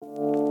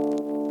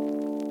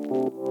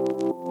You're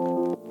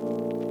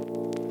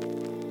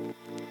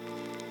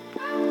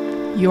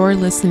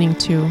listening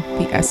to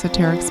the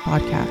Esoterics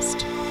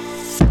Podcast.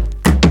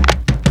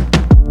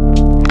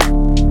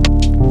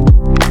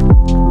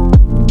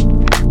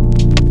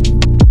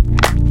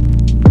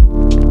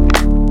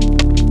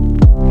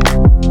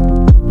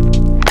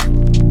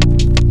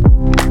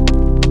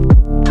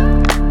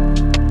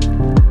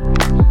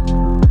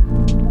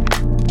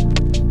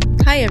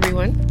 Hi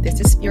everyone, this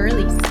is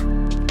Elise.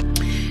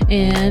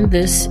 And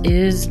this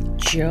is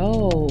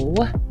Joe.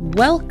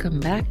 Welcome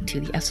back to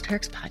the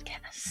Esoterics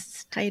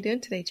Podcast. How you doing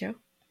today, Joe?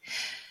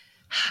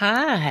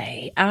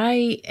 Hi,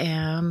 I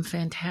am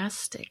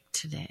fantastic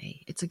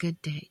today. It's a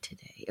good day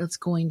today. It's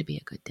going to be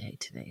a good day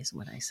today is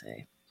what I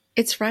say.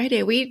 It's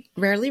Friday. We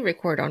rarely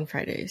record on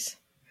Fridays.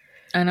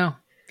 I know,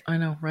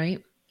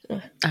 right?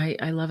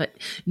 I love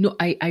it. No,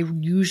 I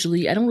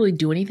don't really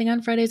do anything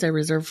on Fridays. I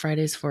reserve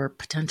Fridays for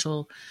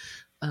potential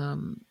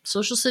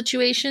social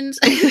situations.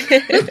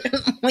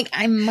 Like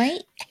I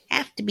might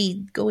have to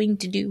be going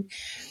to do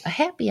a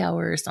happy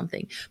hour or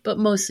something, but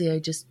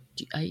mostly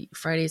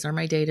Fridays are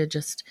my day to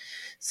just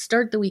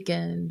start the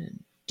weekend and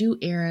do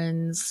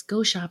errands,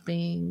 go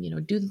shopping,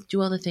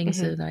 do all the things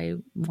that I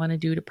want to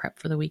do to prep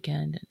for the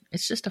weekend. And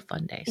it's just a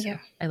fun day. So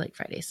I like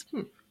Fridays.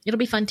 It'll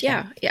be fun too.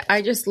 Yeah.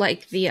 I just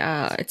like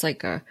it's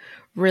like a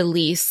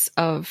release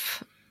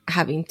of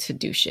having to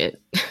do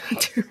shit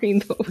during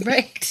the week.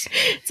 Right.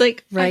 It's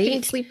like I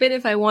can sleep in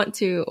if I want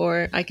to,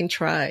 or I can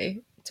try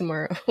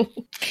tomorrow.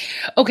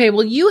 Okay,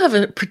 well, you have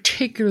a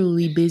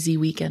particularly busy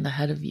weekend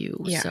ahead of you.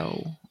 Yeah.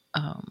 So,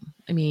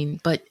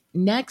 but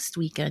next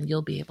weekend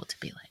you'll be able to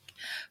be like,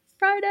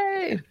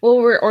 Friday. Well,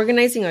 we're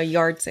organizing a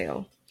yard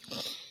sale.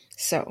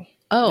 So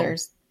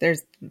there's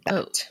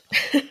that.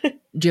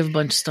 Do you have a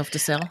bunch of stuff to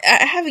sell?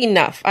 I have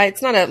enough.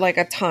 It's not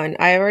a ton.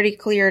 I already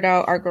cleared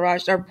out our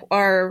garage.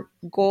 Our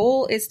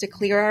goal is to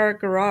clear our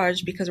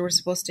garage because we're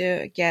supposed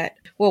to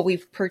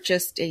we've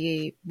purchased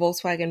a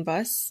Volkswagen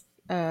bus.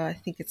 I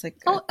think it's like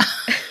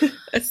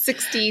a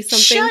 60 something.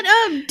 Shut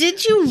up.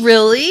 Did you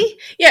really?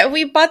 Yeah,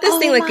 we bought this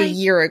thing a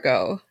year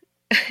ago.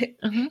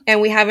 And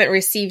we haven't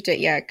received it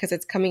yet because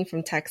it's coming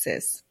from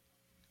Texas.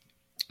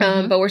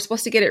 But we're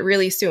supposed to get it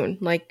really soon,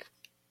 like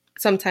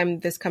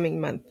sometime this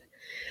coming month.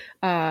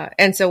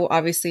 And so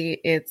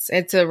obviously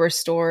it's a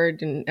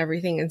restored and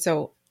everything. And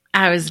so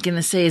I was going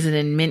to say, is it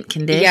in mint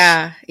condition?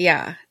 Yeah.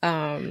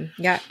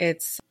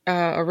 It's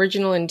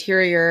original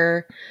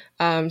interior.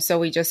 So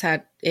we just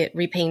had it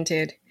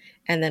repainted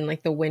and then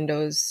like the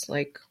windows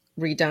like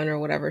redone or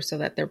whatever so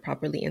that they're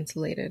properly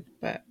insulated.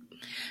 But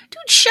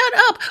dude, shut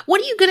up.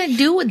 What are you going to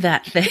do with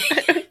that thing?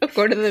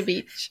 Go to the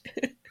beach.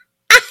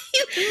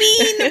 You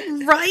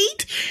mean,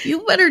 right?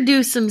 You better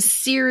do some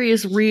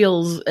serious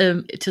reels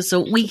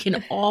so we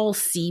can all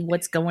see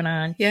what's going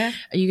on. Yeah.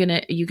 Are you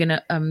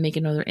gonna make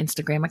another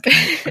Instagram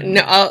account?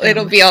 No,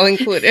 it'll be all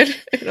included.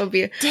 It'll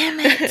be.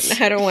 Damn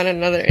it! I don't want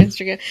another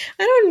Instagram.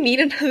 I don't need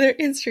another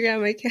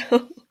Instagram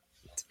account.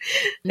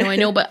 No, I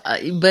know, but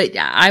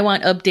I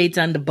want updates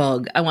on the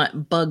bug. I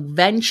want bug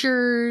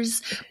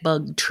ventures,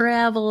 bug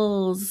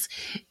travels,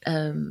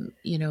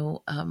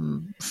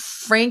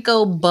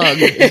 Franco bug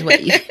is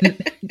what you can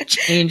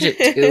change it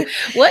to.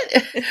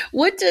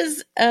 What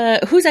does,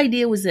 whose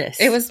idea was this?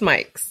 It was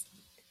Mike's.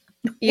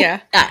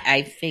 Yeah.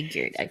 I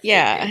figured.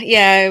 Yeah.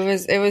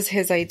 It was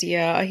his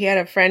idea. He had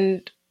a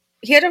friend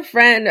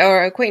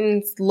or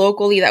acquaintance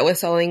locally that was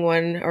selling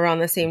one around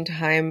the same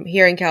time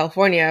here in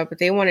California, but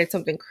they wanted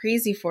something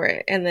crazy for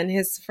it. And then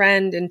his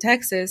friend in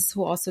Texas,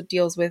 who also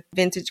deals with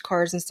vintage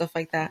cars and stuff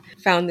like that,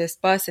 found this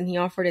bus and he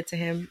offered it to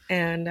him.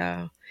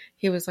 And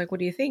he was like, what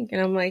do you think?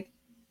 And I'm like,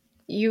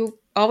 you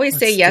always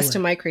say yes to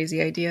my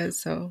crazy ideas,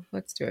 so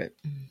let's do it.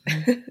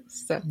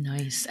 So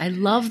nice. I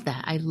love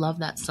that. I love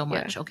that so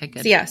much. Yeah. Okay,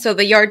 good. So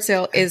the yard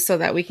sale is so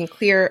that we can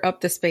clear up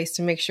the space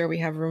to make sure we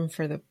have room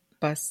for the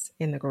bus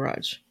in the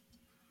garage.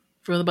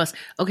 For the bus.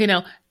 Okay,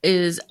 now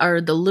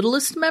are the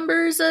littlest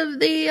members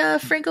of the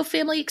Franco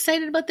family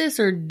excited about this,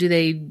 or do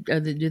they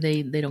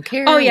don't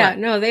care? Oh yeah,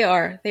 no, they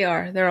are.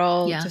 They're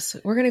all just.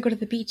 We're gonna go to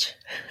the beach.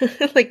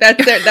 Like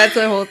that's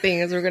the whole thing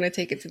is we're gonna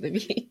take it to the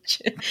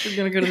beach. We're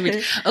gonna go to the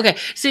beach. Okay,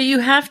 so you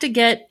have to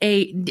get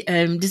a.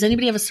 Does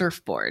anybody have a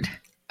surfboard?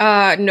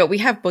 No, we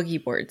have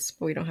boogie boards,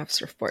 but we don't have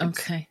surfboards.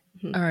 Okay,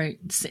 all right,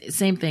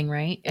 same thing,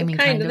 right? I mean,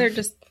 kind of. They're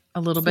just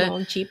a little small bit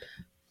and cheap.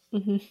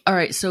 All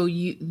right, so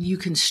you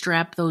can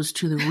strap those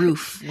to the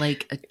roof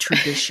like a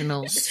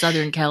traditional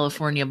Southern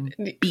California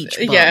beach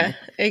bug. Yeah,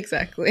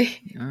 exactly.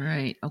 All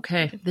right,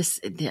 okay.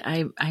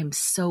 I'm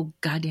so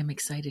goddamn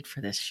excited for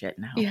this shit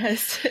now.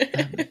 Yes.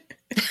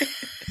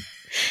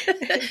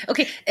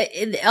 Okay,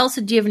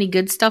 Elsa, do you have any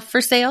good stuff for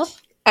sale?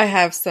 I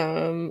have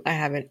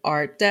an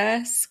art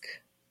desk.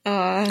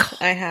 I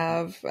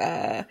have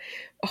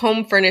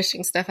home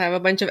furnishing stuff. I have a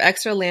bunch of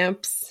extra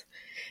lamps.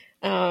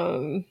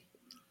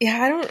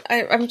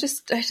 I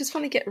just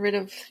want to get rid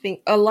of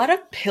a lot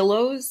of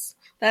pillows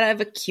that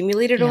I've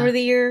accumulated over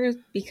the years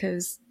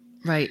because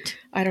Right.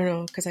 I don't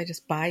know, because I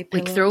just buy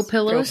pillows. Like throw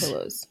pillows? Throw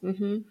pillows.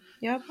 Mm-hmm.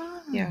 Yep.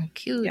 Oh, yeah.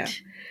 Cute. Yeah.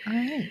 All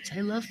right.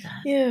 I love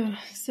that. Yeah.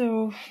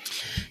 So,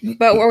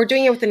 but we're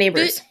doing it with the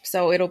neighbors.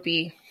 So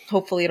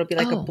hopefully it'll be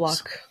like a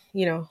block,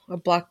 a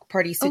block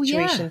party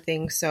situation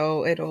thing.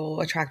 So it'll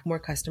attract more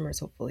customers,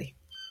 hopefully.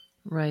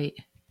 Right.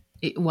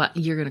 What,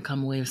 you're going to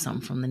come away with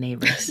something from the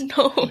neighbors.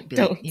 No,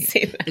 don't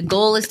say that. The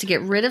goal is to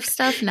get rid of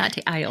stuff, not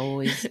to, I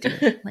always do.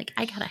 Like,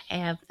 I got to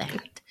have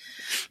that.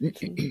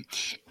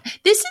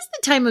 This is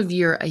the time of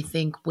year, I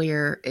think,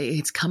 where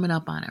it's coming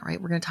up on it,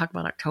 right? We're going to talk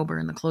about October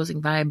and the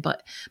closing vibe,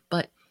 but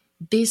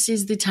this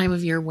is the time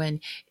of year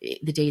when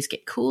the days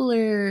get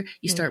cooler.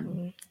 You start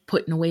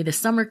putting away the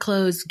summer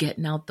clothes,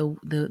 getting out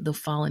the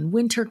fall and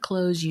winter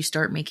clothes. You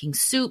start making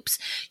soups.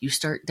 You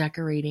start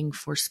decorating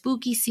for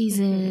spooky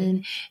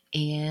season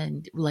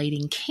and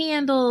lighting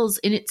candles.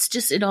 And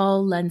it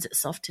all lends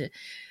itself to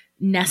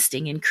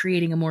nesting and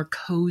creating a more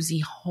cozy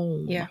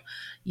home,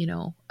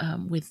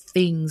 with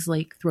things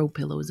like throw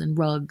pillows and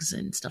rugs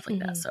and stuff like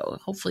that. So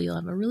hopefully you'll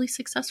have a really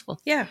successful.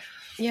 Yeah.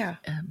 Yeah.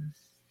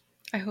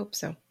 I hope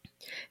so.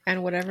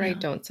 And whatever I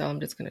don't sell,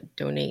 I'm just going to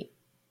donate.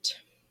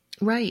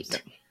 Right. So,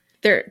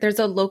 there's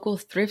a local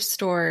thrift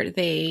store.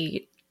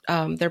 They,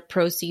 their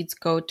proceeds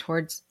go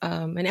towards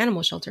an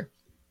animal shelter.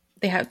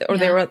 They have,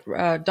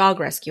 they're dog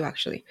rescue,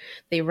 actually.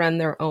 They run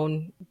their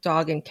own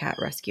dog and cat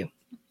rescue.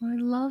 I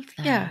love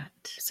that. Yeah.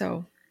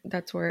 So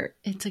that's where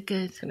it's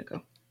going to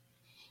go.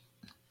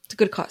 It's a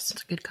good cause.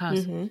 It's a good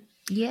cause. Mm-hmm.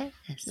 Yes.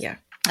 Yeah.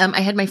 I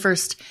had my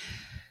first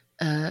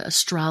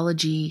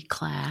astrology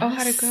class. Oh,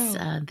 how'd it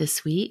go?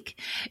 This week.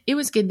 It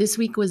was good. This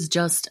week was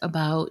just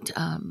about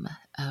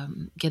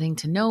getting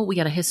to know. We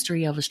got a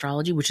history of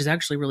astrology, which is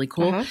actually really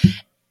cool. Uh-huh.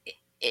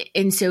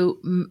 And so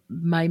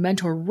my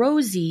mentor,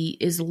 Rosie,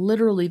 is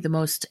literally the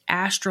most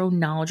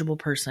astro-knowledgeable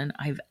person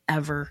I've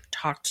ever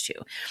talked to.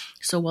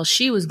 So while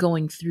she was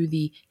going through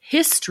the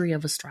history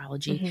of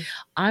astrology,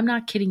 I'm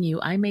not kidding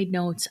you. I made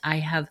notes. I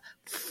have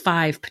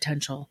 5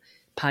 potential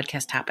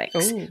podcast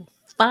topics. Ooh.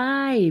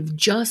 5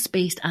 just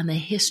based on the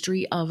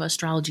history of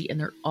astrology, and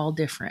they're all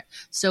different.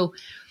 So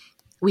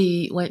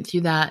we went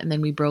through that, and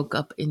then we broke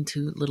up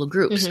into little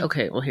groups.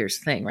 Okay, well, here's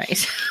the thing,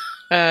 right?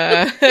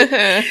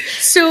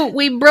 So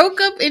we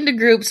broke up into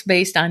groups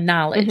based on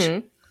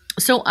knowledge.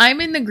 So I'm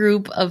in the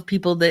group of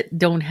people that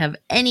don't have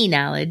any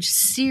knowledge,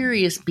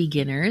 serious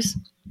beginners,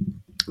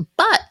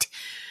 but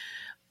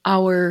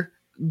our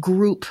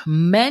group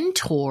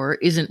mentor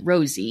isn't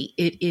Rosie.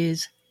 It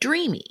is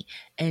Dreamy.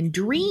 And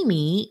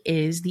Dreamy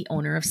is the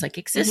owner of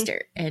Psychic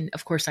Sister. And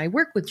of course I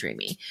work with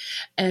Dreamy.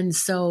 And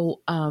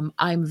so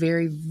I'm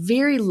very,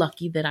 very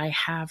lucky that I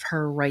have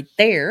her right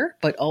there,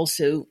 but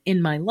also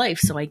in my life.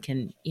 So I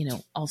can,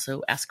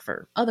 also ask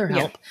for other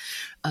help.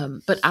 Yeah.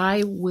 But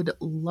I would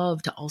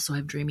love to also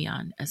have Dreamy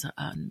on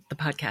on the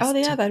podcast. Oh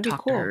yeah, that'd be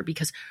cool. To her,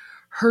 because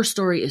her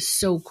story is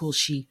so cool.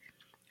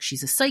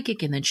 She's a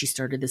psychic, and then she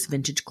started this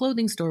vintage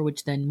clothing store,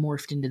 which then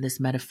morphed into this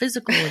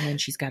metaphysical, and then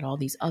she's got all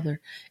these other.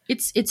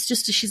 It's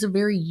just she's a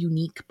very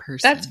unique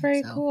person. That's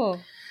very cool.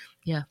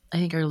 Yeah, I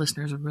think our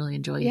listeners would really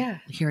enjoy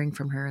hearing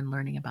from her and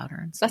learning about her.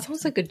 And stuff. That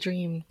sounds like a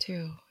dream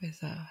too.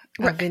 Is a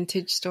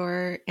vintage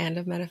store and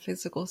a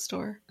metaphysical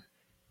store.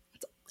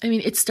 I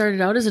mean, it started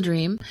out as a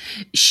dream.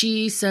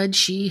 She said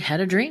she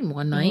had a dream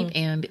one night,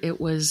 and it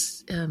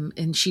was,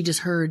 and she just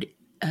heard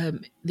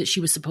that she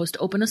was supposed to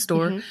open a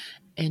store.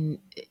 And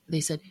they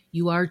said,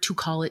 you are to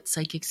call it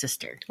Psychic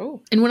Sister. Oh.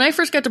 And when I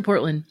first got to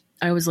Portland,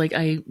 I was like,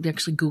 I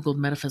actually Googled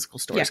metaphysical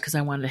stores because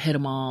I wanted to hit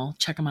them all,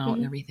 check them out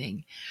and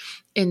everything.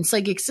 And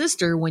Psychic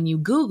Sister, when you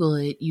Google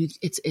it,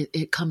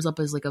 it comes up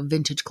as like a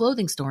vintage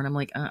clothing store. And I'm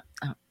like,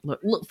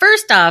 look,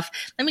 first off,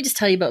 let me just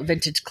tell you about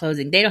vintage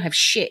clothing. They don't have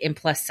shit in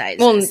plus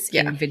sizes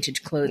in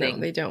vintage clothing.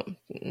 No, they don't.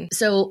 Mm-mm.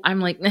 So I'm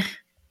like,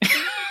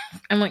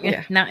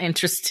 not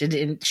interested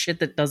in shit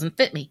that doesn't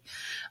fit me.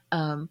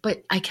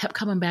 But I kept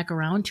coming back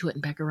around to it.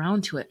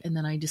 And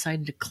then I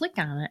decided to click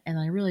on it, and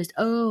I realized,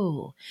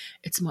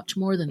 it's much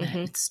more than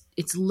that.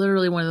 It's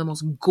literally one of the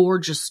most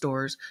gorgeous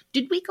stores.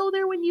 Did we go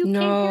there when you came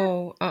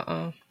here?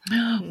 No,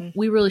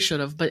 We really should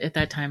have, but at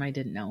that time I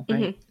didn't know,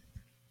 right?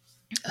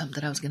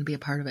 That I was going to be a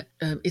part of it.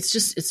 It's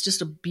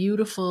just a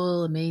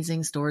beautiful,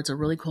 amazing store. It's a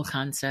really cool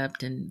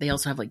concept. And they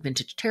also have like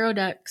vintage tarot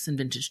decks and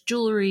vintage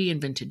jewelry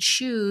and vintage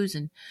shoes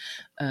and,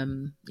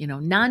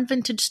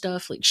 non-vintage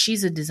stuff. Like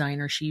she's a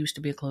designer. She used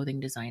to be a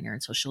clothing designer.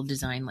 And so she'll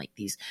design like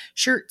these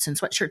shirts and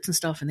sweatshirts and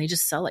stuff. And they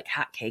just sell like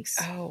hotcakes.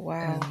 Oh,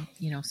 wow.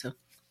 So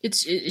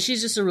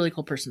she's just a really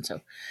cool person.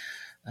 So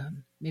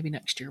maybe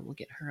next year we'll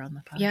get her on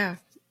the podcast. Yeah.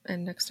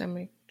 And next time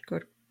we go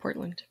to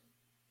Portland.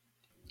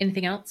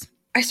 Anything else?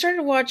 I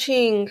started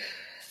watching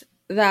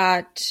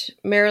that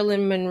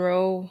Marilyn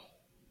Monroe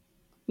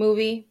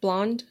movie,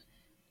 Blonde.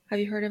 Have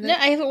you heard of it? No,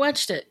 I haven't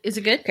watched it. Is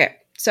it good? Okay.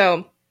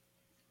 So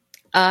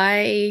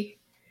I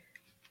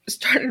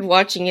started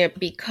watching it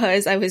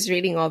because I was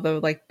reading all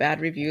the bad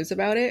reviews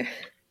about it.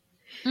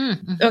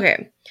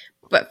 Okay.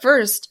 But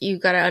first, you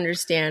got to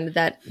understand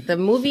that the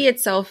movie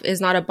itself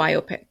is not a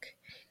biopic.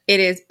 It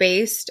is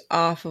based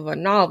off of a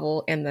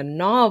novel, and the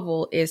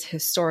novel is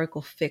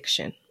historical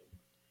fiction.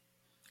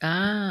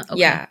 Okay.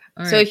 Yeah.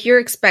 All So right. if you're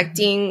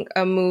expecting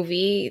a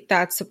movie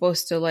that's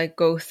supposed to like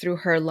go through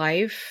her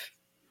life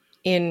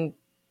in,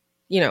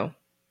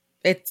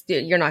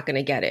 you're not going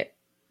to get it.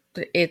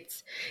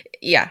 It's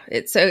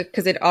so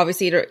because it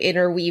obviously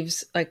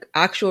interweaves like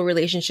actual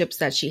relationships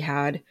that she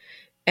had,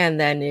 and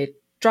then it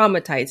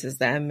dramatizes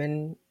them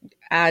and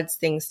adds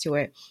things to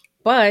it.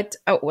 But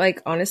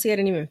like honestly, I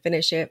didn't even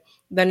finish it.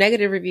 The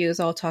negative reviews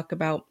all talk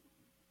about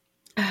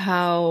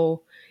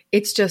how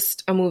it's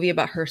just a movie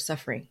about her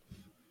suffering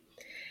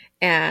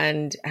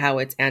and how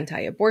it's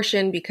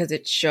anti-abortion because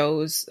it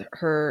shows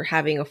her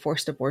having a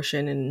forced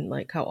abortion and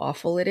like how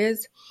awful it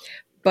is.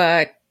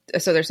 But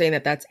so they're saying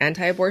that that's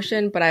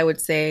anti-abortion, but I would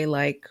say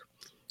like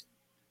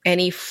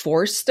any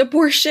forced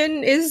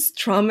abortion is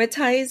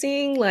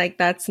traumatizing. Like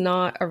that's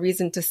not a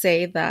reason to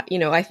say that,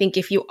 I think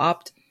if you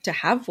opt to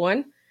have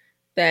one,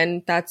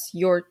 then that's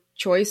your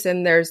choice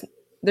and there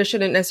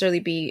shouldn't necessarily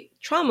be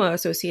trauma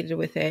associated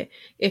with it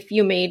if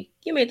you made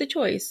the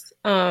choice.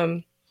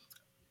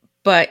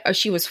 But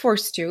she was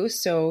forced to,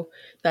 so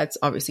that's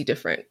obviously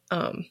different.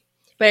 But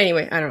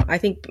anyway, I don't know. I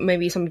think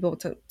maybe some people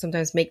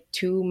sometimes make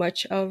too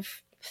much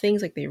of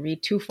things, like they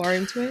read too far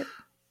into it.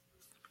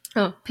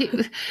 Oh,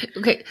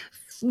 okay.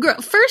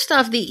 Girl, first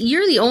off,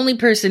 you're the only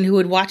person who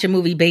would watch a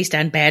movie based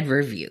on bad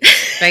reviews,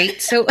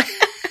 right? So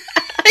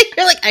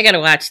you're like, I gotta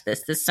watch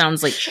this. This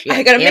sounds like shit.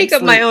 I gotta make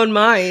up my own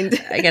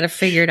mind. I gotta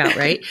figure it out,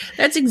 right?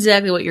 That's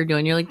exactly what you're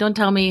doing. You're like, don't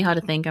tell me how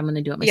to think. I'm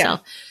gonna do it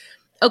myself.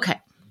 Yeah. Okay.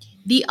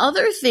 The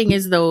other thing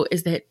is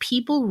that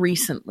people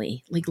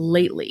recently, like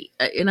lately,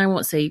 and I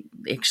won't say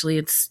actually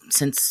it's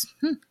since,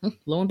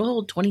 lo and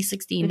behold,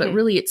 2016, but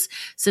really it's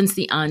since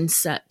the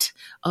onset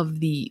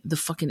of the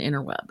fucking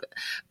interweb.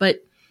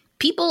 But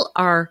people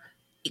are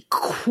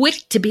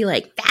quick to be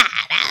like,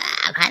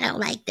 I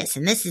don't like this,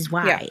 and this is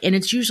why. Yeah. And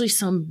it's usually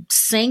some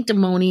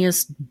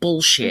sanctimonious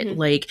bullshit,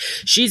 like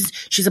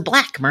she's a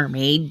black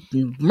mermaid.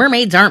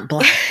 Mermaids aren't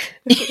black,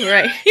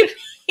 right?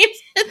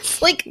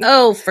 It's like,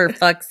 oh, for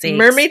fuck's sake.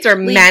 Mermaids are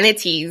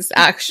manatees,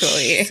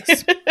 actually.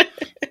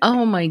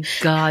 Oh my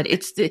God.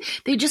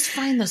 They just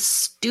find the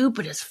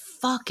stupidest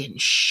fucking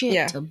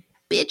shit to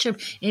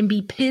bitch and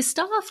be pissed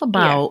off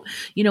about.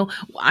 Yeah.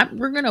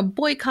 We're going to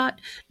boycott,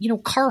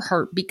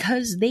 Carhartt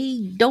because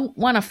they don't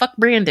want to fuck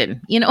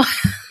Brandon, or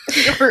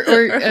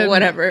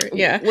whatever.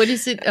 Yeah. What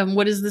is it?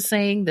 What is the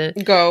saying?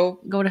 Go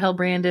to hell,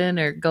 Brandon,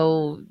 or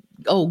go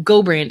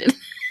Brandon.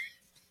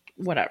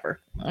 Whatever.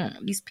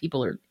 These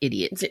people are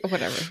idiots.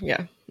 Whatever.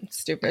 Yeah. It's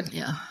stupid.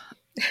 Yeah.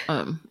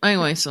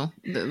 Anyway, so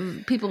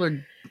people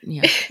are,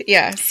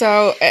 yeah.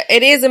 So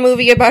it is a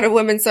movie about a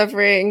woman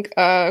suffering.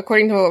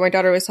 According to what my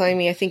daughter was telling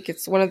me, I think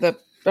it's I don't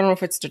know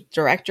if it's the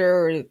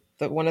director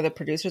or one of the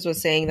producers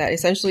was saying that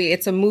essentially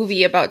it's a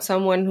movie about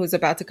someone who's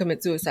about to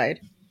commit suicide.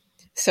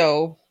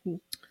 So,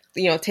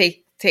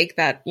 take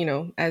that,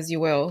 as you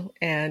will.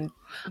 And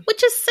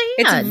which is sad.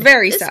 It's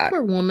very this sad.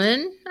 Poor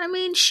woman. I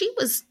mean, she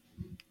was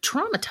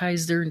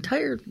traumatized their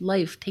entire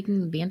life,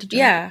 taking advantage of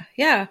it.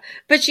 Yeah.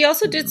 But she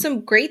also did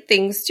some great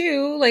things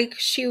too. Like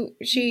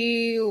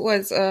she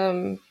was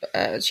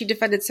she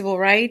defended civil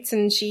rights,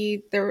 and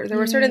there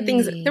were certain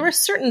things. There were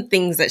certain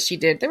things that she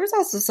did. There was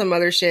also some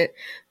other shit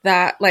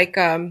that like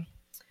who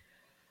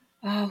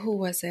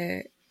was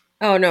it?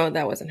 Oh no,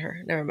 that wasn't her.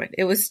 Never mind.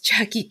 It was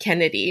Jackie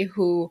Kennedy,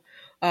 who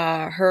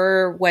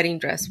her wedding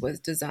dress was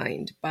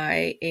designed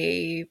by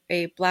a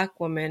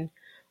black woman,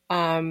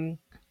 and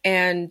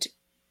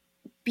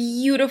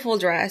beautiful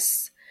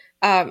dress.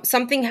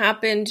 Something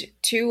happened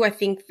too. I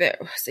think that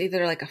it was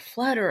either like a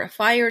flood or a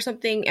fire or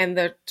something, and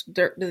the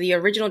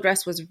original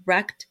dress was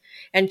wrecked,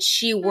 and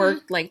she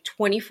worked like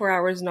 24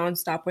 hours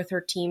nonstop with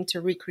her team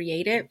to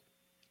recreate it.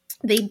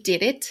 They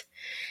did it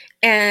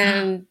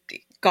and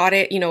got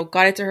it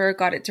to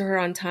her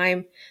on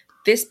time.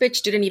 This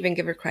bitch didn't even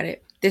give her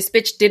credit. This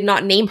bitch did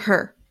not name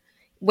her.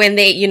 When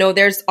they,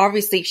 there's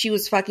obviously, she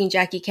was fucking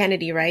Jackie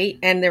Kennedy, right?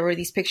 And there were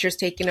these pictures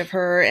taken of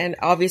her, and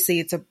obviously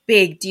it's a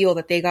big deal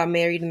that they got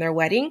married in their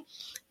wedding.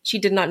 She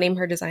did not name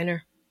her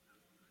designer.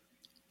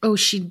 Oh,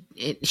 she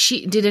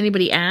did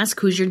anybody ask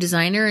who's your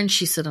designer? And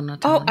she said, I'm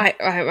not telling. Oh,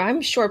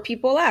 I'm sure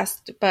people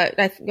asked, but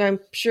I'm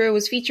sure it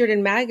was featured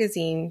in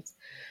magazines.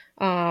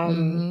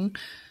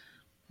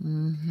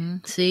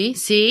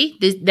 See,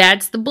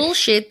 that's the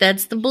bullshit.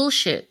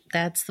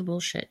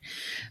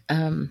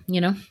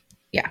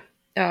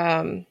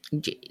 Yeah.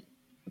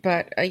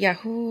 But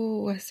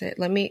who was it?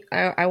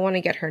 I want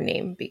to get her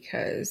name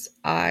because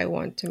I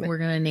want to. We're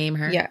gonna name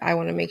her. Yeah, I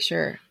want to make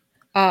sure.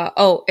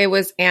 It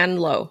was Anne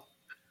Lowe.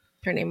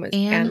 Her name was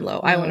Anne Lowe.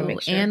 I want to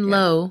make sure. Anne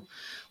Lowe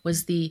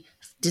was the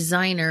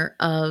designer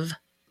of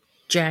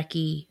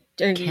Jackie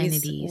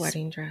Kennedy's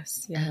wedding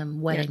dress.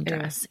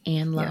 Dress.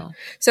 Anne Lowe. Yeah.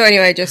 So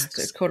anyway, I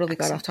just totally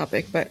got off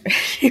topic, but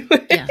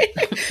yeah,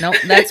 no,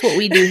 that's what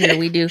we do here.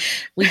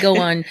 We go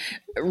on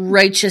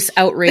righteous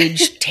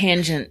outrage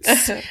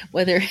tangents,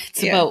 whether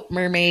it's about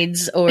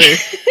mermaids or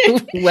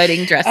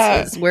wedding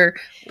dresses.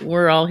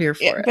 We're all here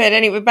for it. But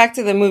anyway, back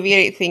to the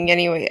movie thing.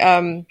 Anyway,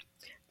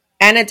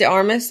 Anna de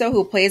Armas, though,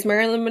 who plays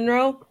Marilyn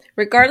Monroe,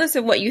 regardless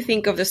of what you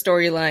think of the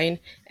storyline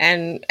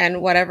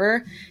and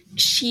whatever,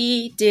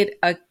 she did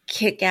a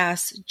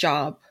kick-ass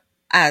job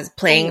as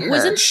playing her.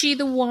 Wasn't she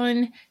the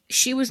one?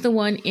 She was the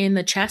one in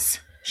the chess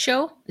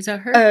show. Is that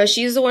her?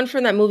 She's the one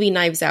from that movie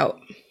Knives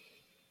Out.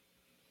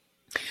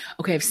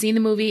 Okay, I've seen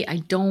the movie. I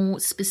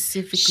don't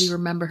specifically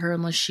remember her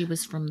unless she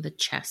was from the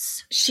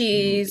chess.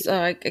 She's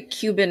a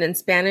Cuban and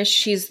Spanish.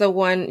 She's the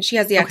one. She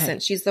has the accent. Okay.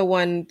 She's the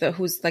one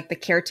who's like the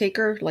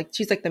caretaker. Like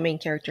she's like the main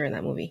character in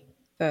that movie.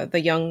 The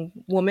young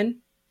woman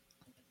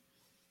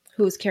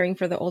who's caring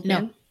for the old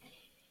man.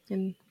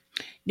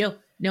 No.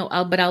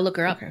 But I'll look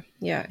her up. Okay.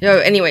 Yeah. No.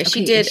 Anyway,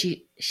 she did.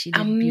 She did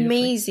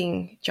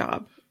amazing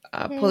job.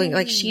 Pulling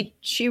like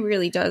she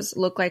really does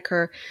look like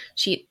her.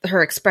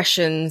 Her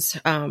expressions,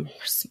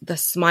 the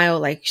smile,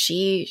 like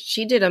she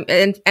did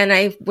and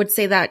I would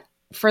say that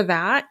for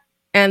that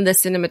and the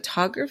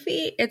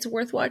cinematography, it's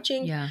worth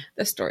watching. Yeah,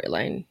 the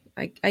storyline,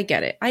 I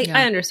get it.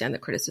 I understand the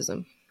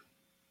criticism.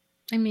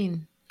 I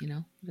mean,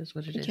 that's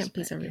what it is. You can't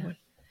please everyone.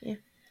 Yeah.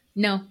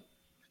 No,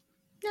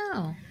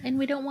 and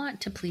we don't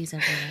want to please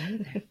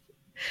everyone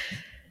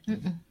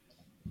either.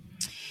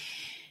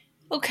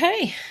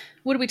 Okay.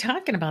 What are we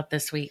talking about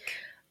this week?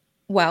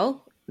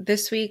 Well,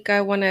 this week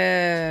I want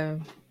to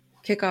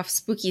kick off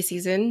spooky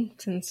season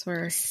since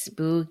we're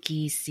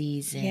spooky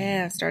season.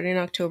 Yeah, starting in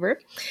October.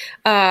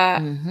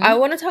 I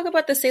want to talk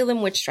about the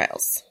Salem witch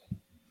trials.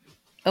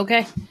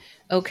 Okay,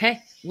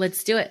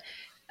 let's do it.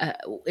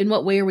 In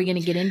what way are we going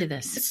to get into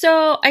this?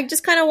 So I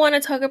just kind of want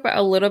to talk about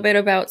a little bit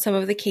about some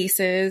of the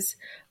cases.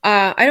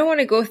 I don't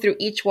want to go through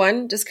each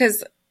one just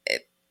because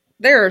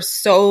there are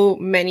so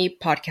many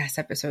podcast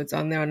episodes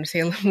on there on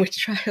Salem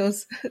witch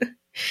trials.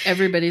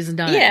 Everybody's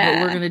done it,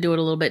 but we're going to do it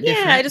a little bit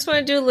different. Yeah, I just want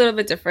to do a little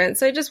bit different.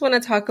 So I just want to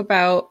talk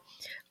about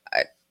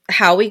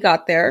how we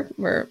got there,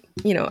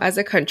 as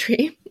a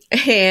country.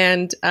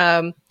 And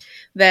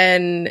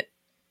then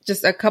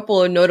just a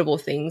couple of notable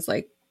things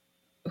like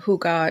who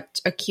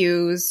got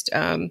accused.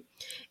 And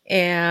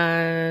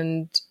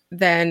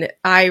then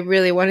I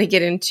really want to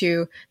get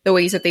into the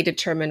ways that they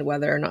determined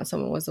whether or not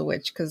someone was a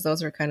witch, because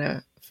those are kind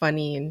of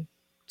funny and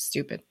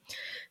stupid.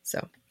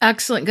 So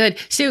excellent. Good.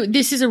 So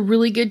this is a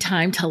really good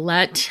time to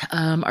let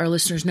our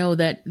listeners know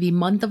that the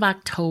month of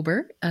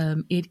October,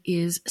 it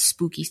is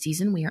spooky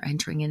season. We are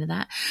entering into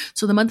that.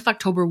 So the month of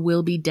October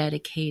will be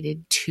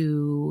dedicated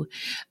to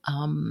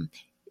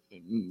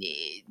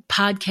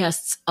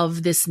podcasts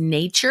of this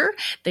nature.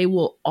 They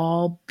will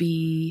all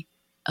be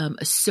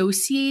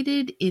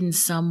associated in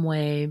some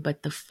way,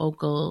 but the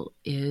focal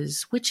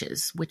is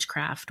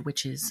witchcraft,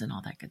 witches, and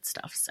all that good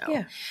stuff.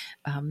 So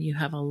you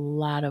have a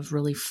lot of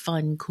really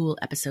fun, cool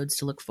episodes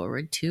to look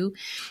forward to.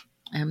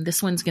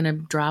 This one's going to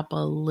drop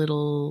a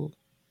little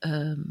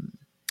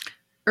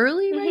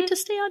early, right, to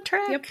stay on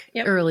track?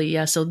 Yep. Early,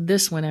 yeah. So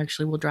this one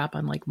actually will drop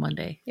on like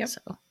Monday. Yep.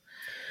 So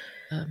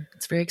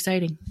it's very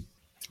exciting.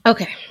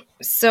 Okay.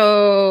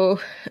 So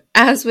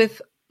as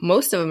with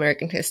most of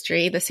American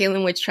history, the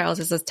Salem witch trials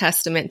is a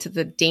testament to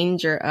the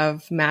danger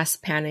of mass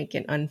panic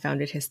and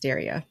unfounded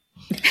hysteria.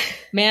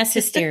 Mass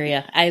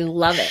hysteria. I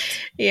love it.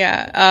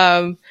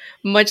 Yeah.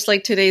 Much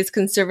like today's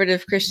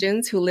conservative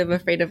Christians who live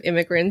afraid of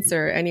immigrants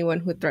or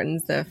anyone who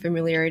threatens the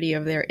familiarity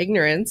of their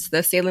ignorance,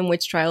 the Salem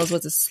witch trials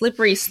was a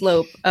slippery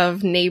slope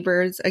of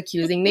neighbors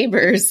accusing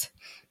neighbors.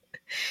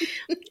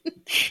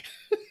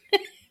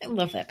 I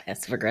love that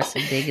passive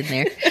aggressive dig in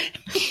there.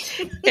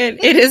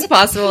 And it is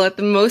possible that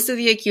most of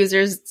the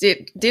accusers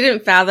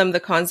didn't fathom the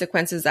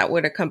consequences that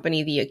would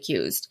accompany the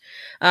accused.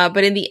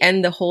 But in the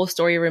end, the whole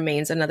story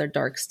remains another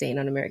dark stain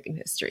on American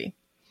history.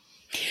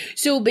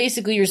 So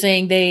basically you're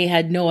saying they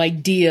had no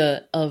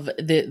idea of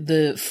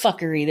the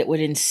fuckery that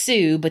would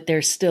ensue, but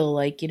they're still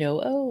like,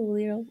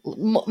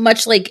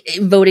 much like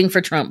voting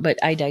for Trump, but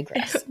I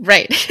digress.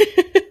 Right.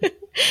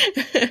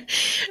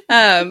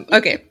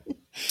 Okay.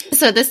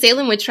 So the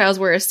Salem witch trials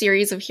were a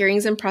series of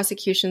hearings and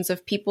prosecutions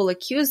of people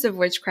accused of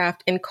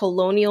witchcraft in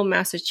colonial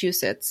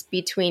Massachusetts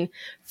between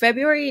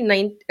February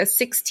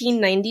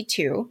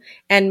 1692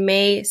 and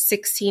May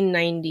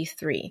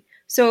 1693.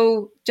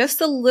 So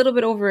just a little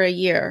bit over a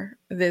year,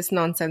 this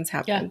nonsense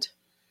happened.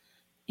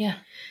 Yeah.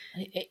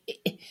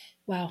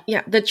 Wow.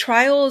 Yeah. The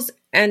trials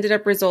ended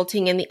up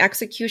resulting in the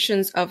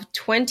executions of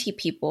 20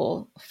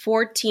 people.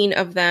 14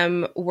 of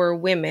them were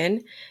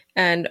women,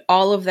 and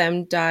all of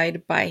them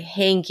died by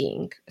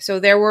hanging. So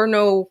there were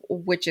no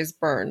witches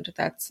burned.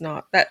 That's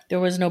not that. There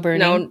was no burning.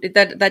 No,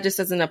 that just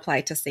doesn't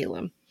apply to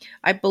Salem.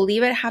 I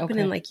believe it happened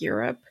in like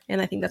Europe,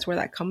 and I think that's where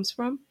that comes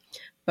from.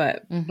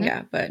 But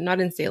but not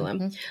in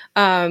Salem.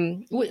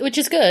 Which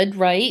is good,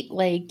 right?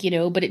 Like,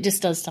 but it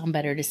just does sound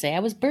better to say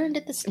I was burned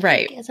at the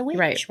stake as a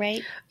witch,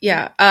 right?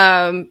 Yeah.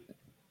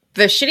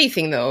 The shitty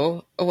thing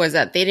though was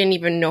that they didn't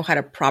even know how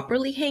to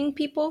properly hang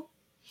people.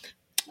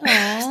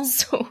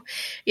 So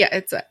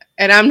yeah,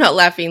 and I'm not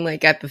laughing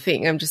like at the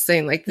thing. I'm just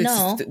saying like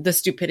this the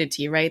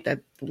stupidity, right?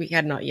 That we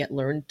had not yet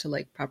learned to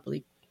like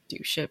properly do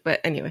shit.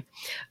 But anyway,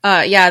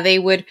 they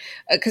would,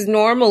 because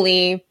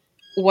normally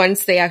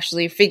once they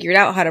actually figured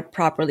out how to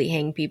properly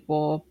hang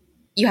people,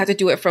 you have to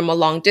do it from a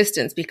long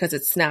distance because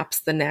it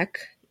snaps the neck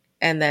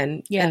and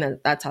then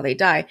that's how they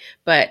die.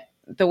 But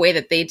the way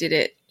that they did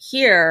it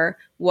here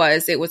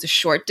was it was a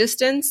short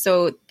distance,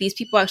 so these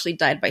people actually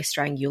died by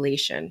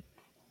strangulation.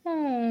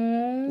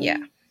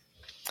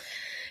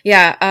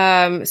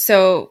 Yeah.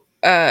 So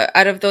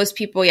out of those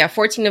people,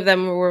 14 of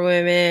them were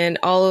women.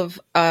 All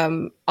of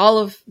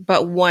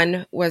but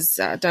one was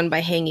done by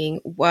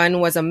hanging. One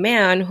was a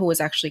man who was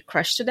actually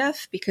crushed to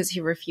death because he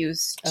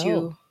refused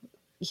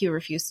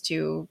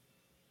to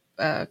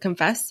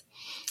confess.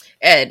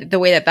 And the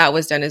way that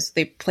was done is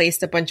they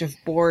placed a bunch of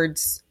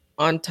boards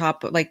on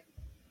top, like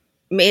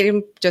made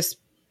him just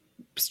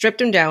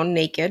stripped him down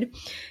naked.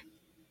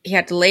 He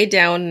had to lay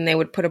down, and they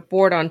would put a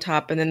board on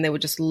top, and then they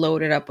would just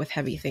load it up with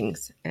heavy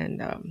things.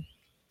 And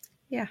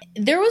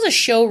there was a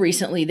show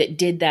recently that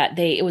did that.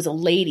 It was a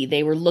lady.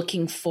 They were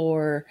looking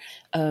for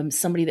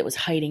somebody that was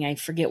hiding. I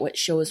forget what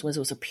show it was. It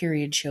was a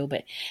period show,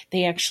 but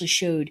they actually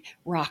showed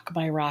rock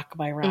by rock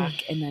by rock,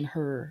 and then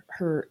her.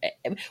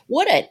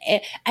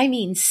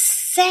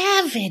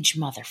 Savage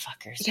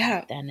motherfuckers.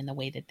 Yeah. Then in the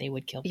way that they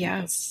would kill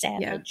people,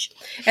 savage.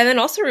 Yeah. And then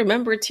also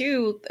remember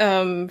too,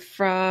 from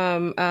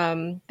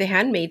The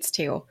Handmaid's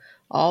Tale,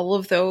 all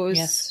of those.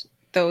 Yes.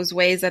 Those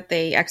ways that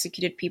they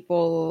executed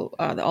people,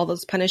 all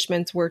those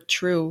punishments were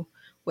true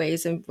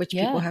ways in which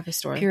people have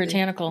historically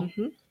puritanical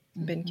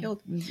been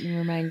killed. It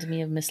reminds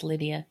me of Miss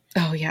Lydia.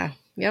 Oh yeah,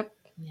 yep.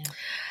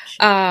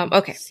 Yeah.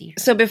 Okay,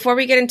 so before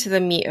we get into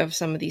the meat of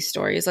some of these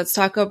stories, let's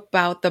talk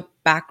about the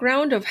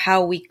background of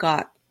how we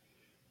got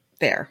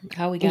there.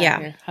 How we got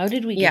here? How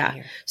did we get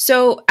here?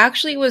 So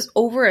actually, it was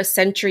over a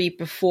century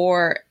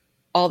before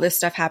all this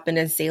stuff happened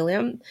in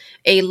Salem.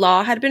 A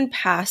law had been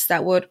passed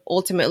that would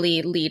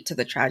ultimately lead to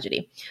the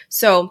tragedy.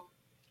 So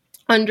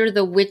under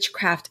the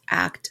Witchcraft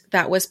Act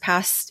that was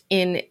passed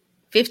in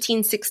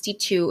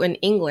 1562 in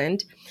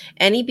England,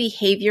 any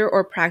behavior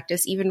or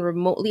practice even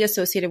remotely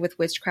associated with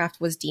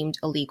witchcraft was deemed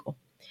illegal.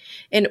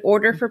 In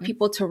order for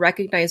people to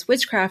recognize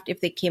witchcraft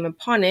if they came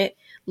upon it,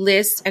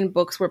 lists and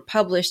books were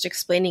published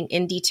explaining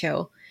in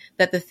detail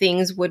that the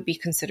things would be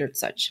considered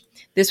such.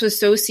 This was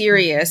so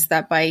serious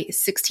that by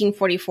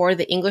 1644,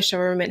 the English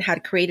government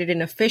had created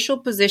an official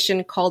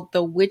position called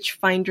the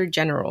Witchfinder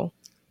General,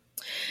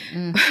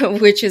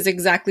 which is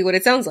exactly what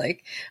it sounds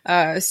like.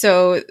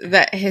 So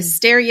that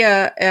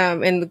hysteria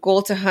and the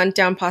goal to hunt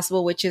down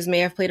possible witches may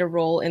have played a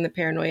role in the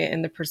paranoia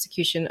and the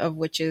persecution of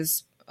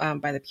witches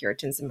by the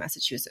Puritans in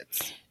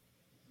Massachusetts.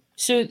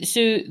 So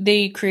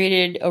they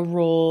created a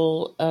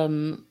role,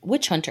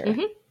 witch hunter.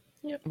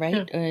 Yep. Right.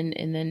 Yeah.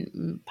 And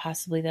then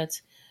possibly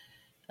that's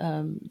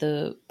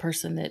the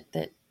person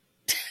that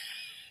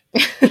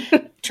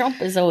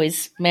Trump is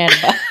always mad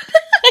about.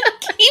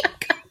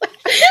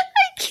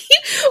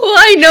 Well,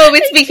 I know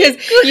it's because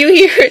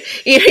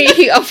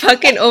he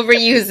fucking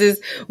overuses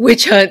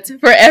witch hunt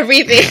for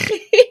everything.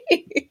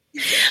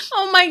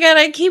 Oh my God,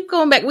 I keep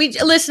going back.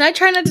 Listen, I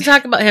try not to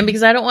talk about him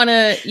because I don't want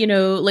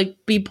to,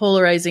 be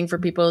polarizing for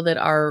people that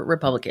are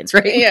Republicans,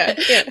 right? Yeah.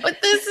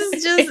 But this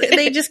is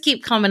they just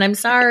keep coming. I'm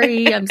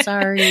sorry. I'm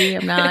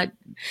not.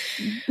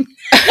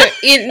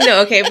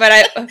 Okay, but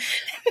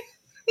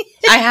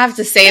I have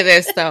to say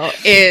this though,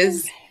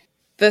 is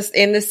this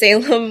in the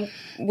Salem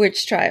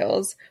witch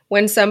trials,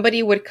 when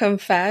somebody would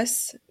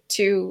confess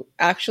to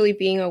actually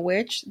being a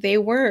witch, they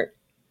weren't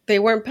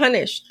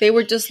punished. They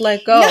were just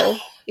let go. No.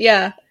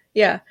 Yeah.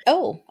 Yeah.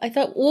 Oh, I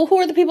thought, well, who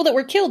are the people that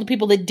were killed? The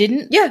people that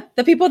didn't? Yeah,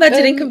 the people that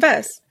didn't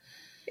confess.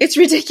 It's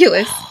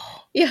ridiculous.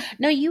 Yeah.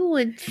 Now, you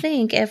would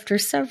think after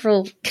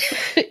several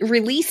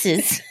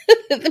releases,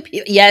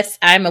 yes,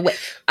 I'm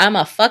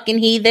a fucking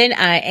heathen.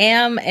 I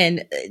am.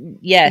 And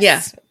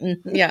yes.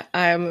 Yeah.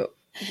 Yeah.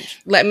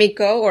 Let me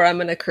go or I'm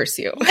going to curse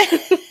you.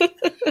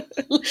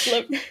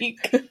 Let me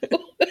go.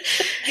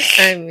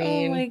 I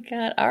mean, oh my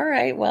God. All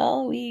right.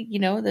 Well,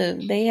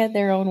 they had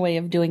their own way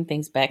of doing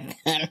things back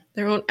then.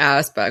 Their own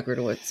ass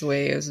backwards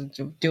way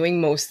of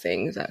doing most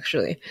things,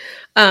 actually.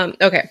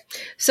 Okay.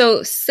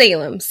 So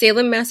Salem,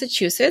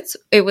 Massachusetts,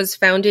 it was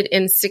founded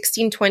in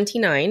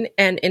 1629,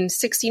 and in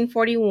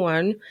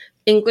 1641,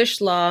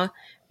 English law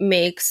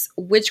makes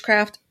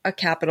witchcraft a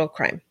capital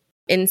crime.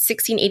 In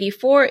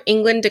 1684,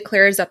 England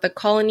declares that the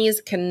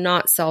colonies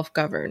cannot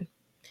self-govern.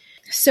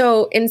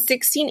 So in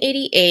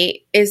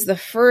 1688 is the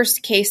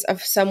first case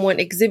of someone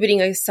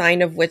exhibiting a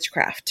sign of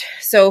witchcraft.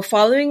 So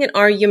following an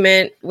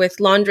argument with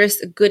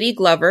laundress Goody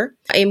Glover,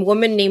 a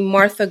woman named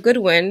Martha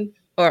Goodwin,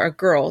 or a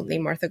girl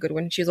named Martha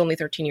Goodwin, she was only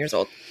 13 years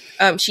old,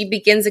 she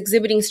begins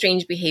exhibiting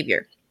strange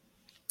behavior.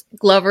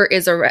 Glover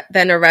is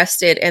then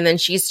arrested, and then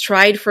she's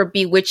tried for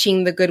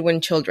bewitching the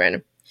Goodwin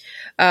children.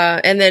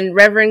 And then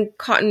Reverend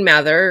Cotton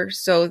Mather,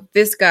 so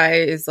this guy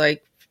is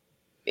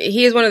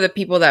he is one of the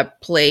people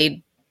that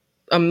played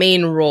a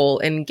main role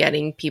in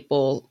getting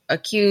people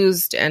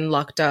accused and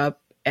locked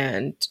up,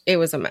 and it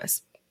was a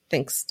mess.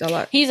 Thanks a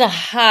lot. He's a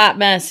hot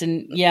mess,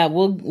 and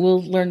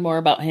we'll learn more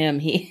about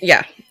him.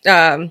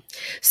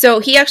 So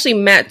he actually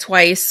met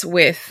twice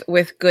with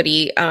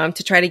Goody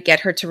to try to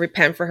get her to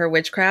repent for her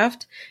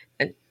witchcraft,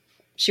 and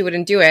she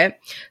wouldn't do it.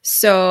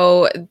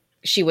 So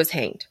she was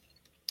hanged.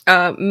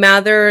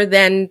 Mather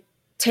then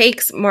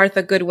takes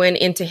Martha Goodwin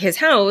into his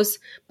house,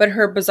 but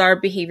her bizarre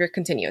behavior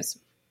continues.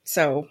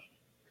 So,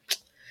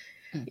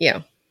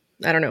 yeah,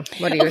 I don't know.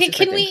 What do you? Okay,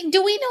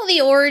 do we know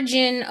the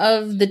origin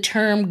of the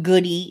term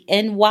goody,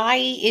 and why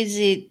is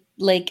it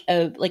like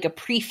a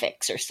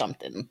prefix or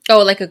something?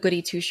 Oh, like a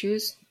goody two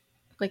shoes,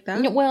 like that?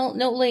 No, well,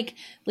 no, like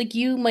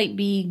you might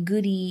be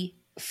Goody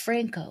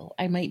Franco,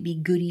 I might be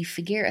Goody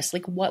Figueres.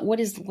 Like what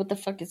the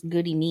fuck is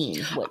Goody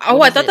mean?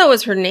 I thought that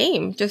was her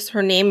name. Just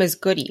her name is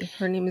Goody.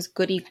 Her name is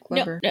Goody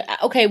Glover. No,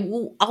 okay,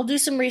 well, I'll do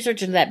some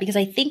research into that because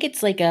I think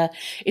it's like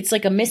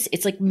miss.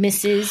 It's like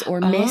Mrs.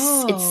 or Miss.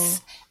 Oh.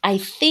 I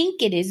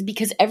think it is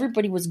because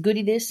everybody was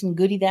Goody this and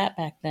Goody that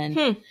back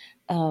then.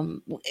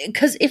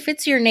 Because if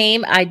it's your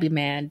name, I'd be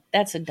mad.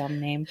 That's a dumb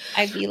name.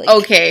 I'd be like,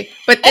 okay,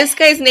 but this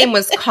guy's name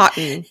was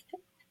Cotton.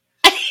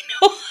 I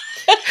know.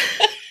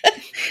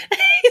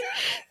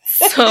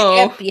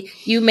 So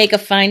you make a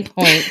fine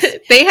point.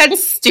 They had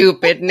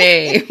stupid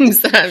names.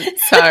 I'm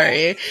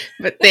sorry,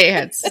 but they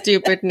had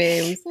stupid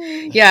names.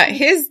 Yeah,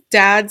 his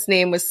dad's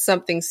name was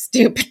something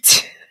stupid.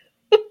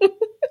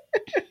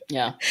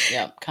 Yeah.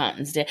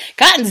 Cotton's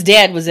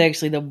dad was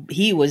actually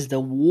he was the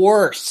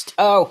worst.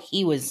 Oh,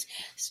 he was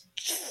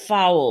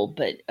foul,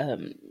 but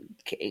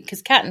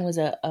because Cotton was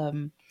a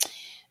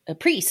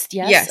priest,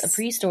 yes, a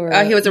priest or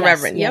he was a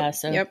reverend.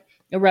 Yep.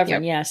 A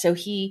reverend, yeah. So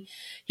he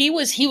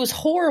was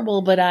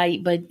horrible, but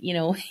you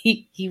know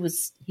he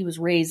was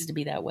raised to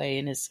be that way,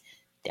 and his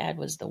dad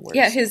was the worst.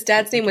 Yeah, his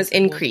dad's name was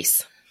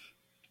Increase.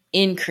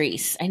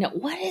 Increase. I know.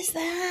 What is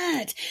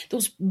that?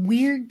 Those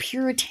weird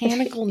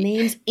puritanical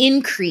names.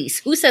 Increase.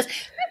 Who says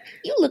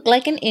you look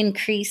like an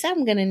increase?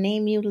 I'm gonna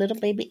name you little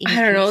baby Increase.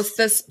 I don't know.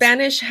 The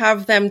Spanish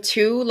have them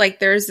too. Like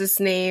there's this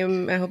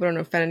name. I hope I don't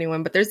offend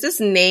anyone, but there's this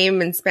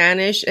name in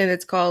Spanish, and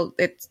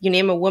you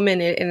name a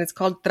woman, and it's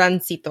called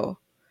Tránsito.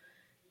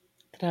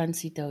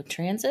 Tránsito,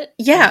 transit?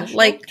 Yeah,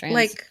 like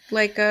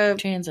a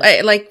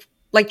transit,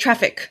 like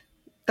traffic.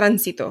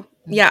 Tránsito.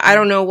 Yeah, I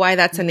don't know why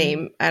that's a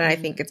name, and I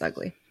think it's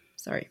ugly.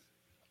 Sorry.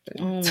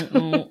 I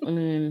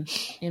mean,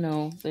 you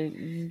know,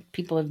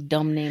 people have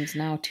dumb names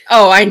now too.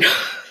 Oh, I know.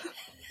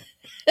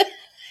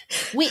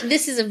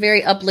 This is a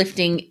very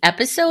uplifting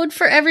episode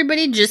for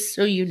everybody, just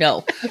so you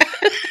know.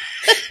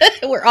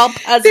 We're all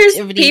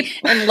positivity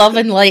and love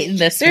and light in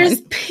this one.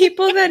 There's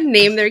people that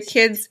name their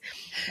kids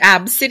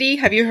Absidy.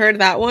 Have you heard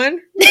that one?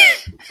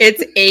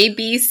 It's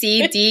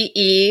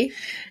ABCDE,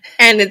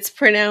 and it's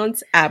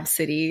pronounced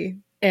Absidy.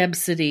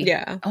 Absidy.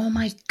 Yeah. Oh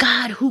my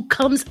God, who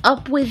comes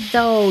up with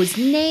those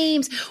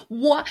names?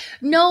 What?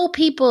 No,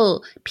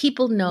 people.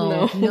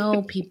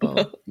 No,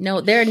 people.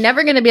 No, they're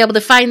never going to be able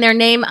to find their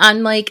name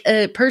on like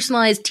a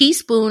personalized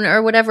teaspoon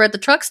or whatever at the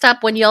truck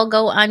stop when y'all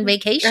go on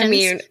vacations. I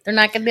mean, they're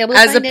not going to be able to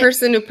find it. As a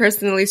person who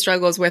personally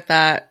struggles with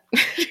that.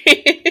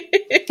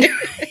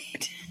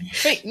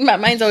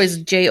 Mine's always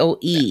Joe.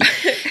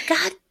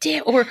 God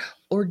damn.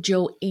 Or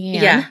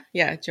Joanne.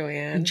 Yeah,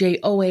 Joanne.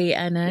 Joann.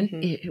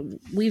 Mm-hmm.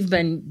 We've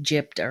been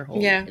gypped our whole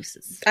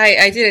lives.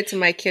 I did it to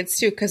my kids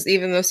too, because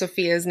even though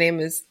Sophia's name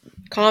is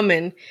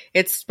common,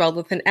 it's spelled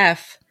with an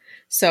F.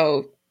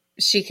 So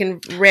she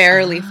can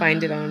rarely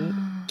find it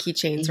on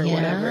keychains or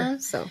whatever.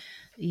 So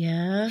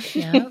yeah.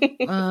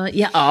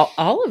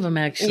 All of them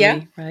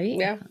actually, right?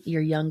 Yeah.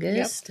 Your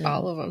youngest. Yep,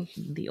 all of them.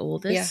 The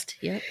oldest.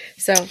 Yeah. Yep.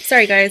 So,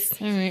 sorry guys.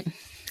 All right.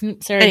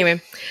 Sorry.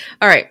 Anyway,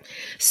 all right.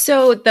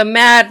 So the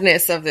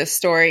madness of this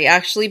story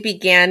actually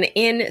began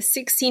in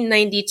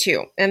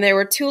 1692, and there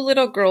were two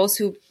little girls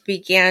who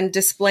began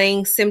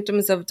displaying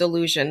symptoms of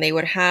delusion. They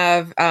would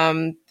have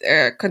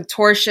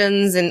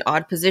contortions and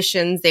odd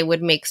positions. They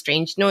would make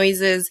strange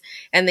noises,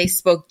 and they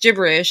spoke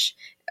gibberish,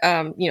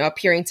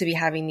 appearing to be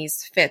having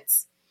these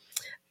fits.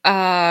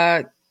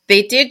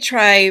 They did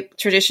try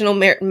traditional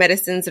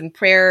medicines and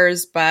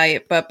prayers,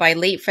 but by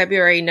late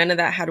February, none of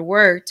that had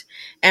worked.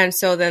 And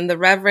so then the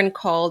Reverend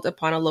called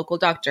upon a local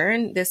doctor,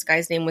 and this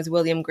guy's name was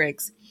William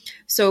Griggs.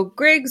 So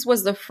Griggs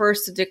was the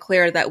first to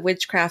declare that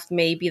witchcraft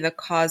may be the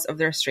cause of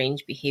their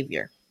strange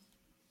behavior.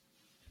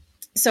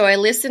 So I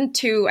listened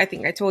to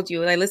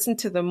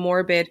the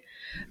Morbid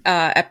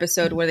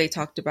episode where they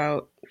talked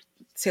about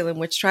Salem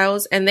witch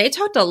trials, and they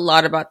talked a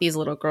lot about these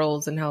little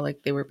girls and how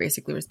like they were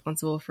basically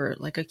responsible for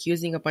like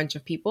accusing a bunch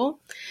of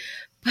people.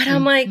 But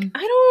I'm like,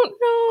 I don't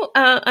know.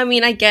 I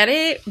mean, I get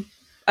it.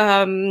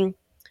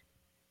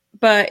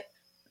 But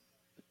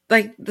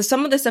like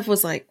some of the stuff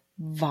was like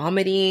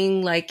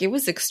vomiting, like it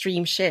was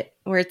extreme shit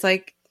where it's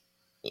like,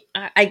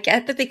 I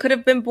get that they could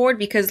have been bored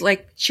because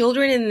like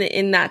children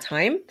in that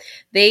time,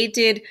 they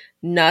did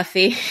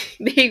nothing.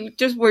 They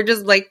were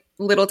just like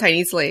little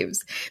tiny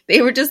slaves.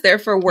 They were just there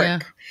for work. Yeah.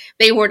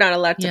 They were not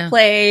allowed to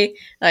play.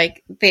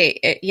 Like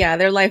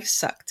their life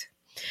sucked.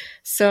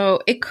 So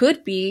it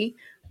could be,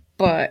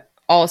 but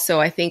also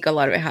I think a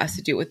lot of it has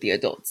to do with the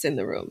adults in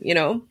the room, you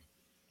know?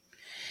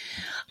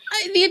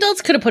 The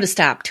adults could have put a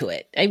stop to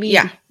it. I mean,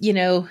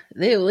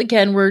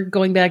 again, we're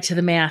going back to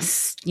the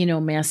mass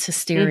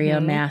hysteria,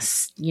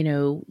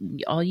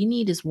 all you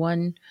need is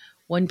one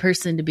one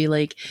person to be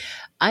like,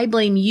 I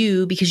blame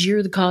you because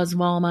you're the cause of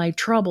all my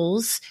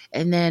troubles.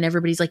 And then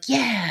everybody's like,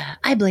 yeah,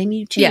 I blame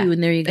you too. Yeah,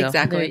 And there you go.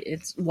 exactly.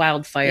 It's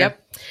wildfire.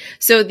 Yep.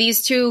 So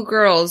these two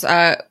girls,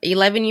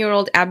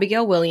 11-year-old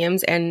Abigail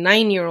Williams and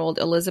 9-year-old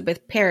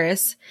Elizabeth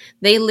Paris,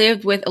 they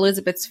lived with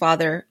Elizabeth's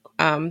father,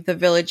 the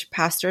village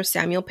pastor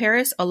Samuel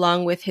Paris,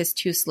 along with his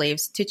two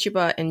slaves,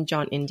 Tituba and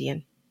John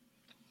Indian.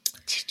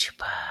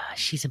 Tituba,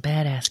 she's a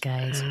badass,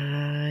 guys.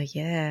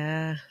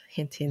 Yeah.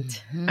 Hint,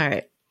 hint. Mm-hmm. All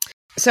right.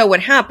 So what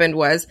happened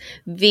was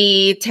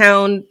the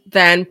town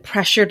then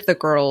pressured the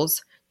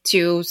girls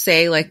to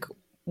say, like,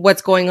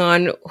 what's going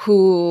on?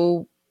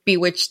 Who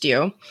bewitched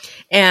you?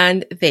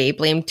 And they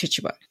blamed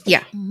Tituba.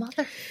 Yeah.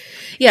 Mother.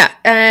 Yeah.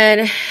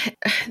 And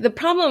the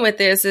problem with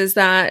this is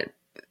that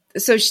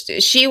so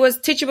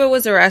Tituba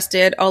was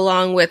arrested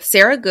along with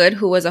Sarah Good,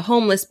 who was a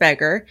homeless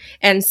beggar,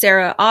 and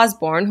Sarah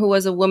Osborne, who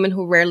was a woman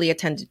who rarely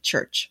attended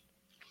church.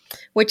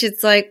 Which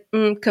is like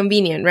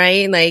convenient,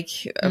 right? Like,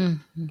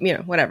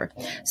 whatever.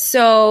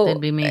 So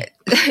that'd be me.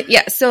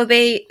 Yeah. So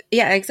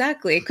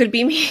exactly. It could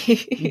be me.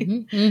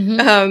 Mm-hmm,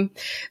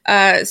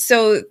 mm-hmm.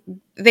 So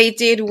they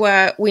did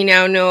what we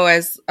now know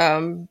as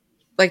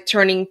like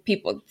turning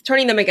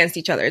them against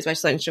each other. Is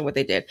essentially what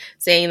they did,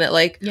 saying that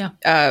like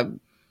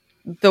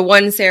the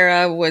one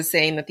Sarah was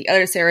saying that the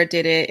other Sarah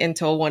did it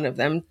until one of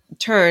them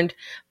turned.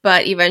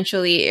 But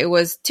eventually it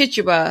was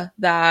Tituba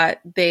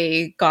that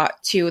they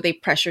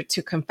pressured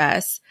to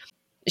confess.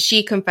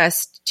 She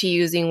confessed to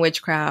using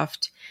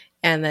witchcraft,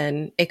 and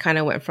then it kind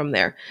of went from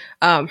there.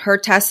 Her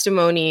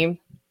testimony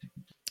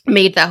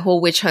made that whole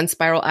witch hunt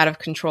spiral out of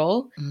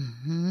control.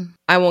 Mm-hmm.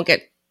 I won't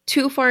get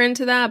too far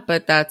into that,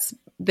 but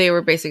they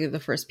were basically the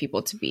first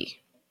people to be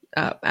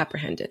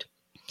apprehended.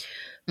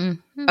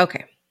 Mm-hmm.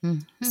 Okay.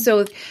 Mm-hmm.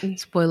 So,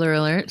 spoiler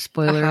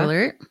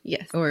alert.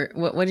 Yes. Or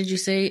what did you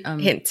say?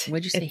 Hint.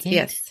 What did you say?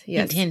 Hint?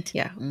 Yes. Hint.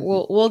 Yeah. Mm-hmm.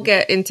 We'll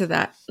get into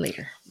that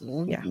later.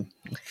 Yeah.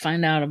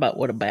 Find out about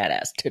what a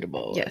badass Tituba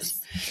was. Yes.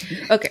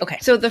 Okay.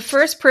 So the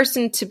first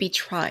person to be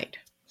tried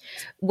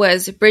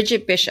was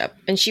Bridget Bishop,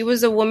 and she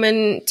was a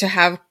woman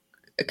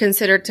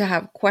considered to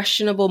have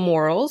questionable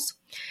morals.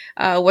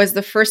 Was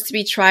the first to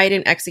be tried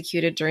and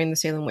executed during the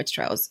Salem witch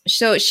trials.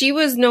 So she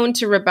was known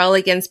to rebel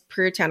against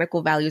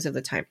puritanical values of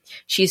the time.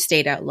 She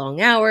stayed out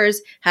long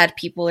hours, had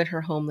people in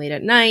her home late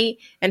at night,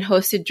 and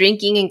hosted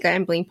drinking and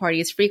gambling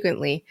parties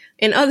frequently.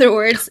 In other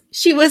words,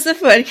 she was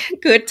a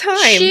good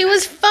time. She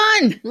was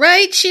fun,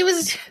 right? She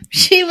was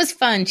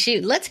fun.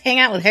 Let's hang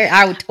out with her.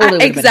 I would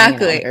totally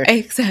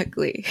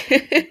exactly.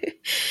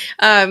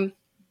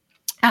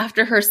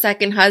 After her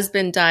second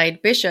husband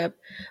died, Bishop,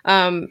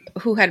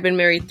 who had been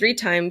married 3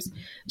 times,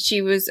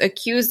 she was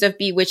accused of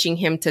bewitching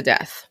him to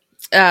death.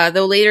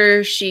 Though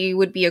later she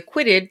would be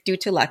acquitted due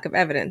to lack of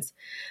evidence.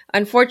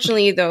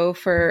 Unfortunately, though,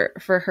 for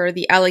her,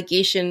 the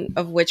allegation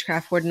of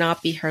witchcraft would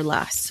not be her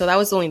last. So that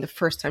was only the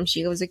first time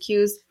she was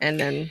accused, and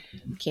then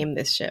came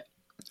this shit.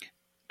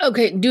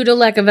 Okay, due to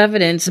lack of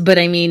evidence, but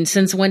I mean,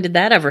 since when did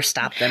that ever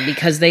stop them?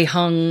 Because they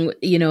hung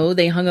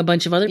a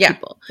bunch of other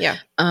people. Yeah.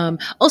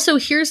 Also,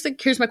 here's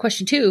my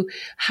question too.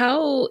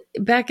 How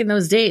back in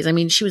those days? I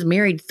mean, she was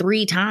married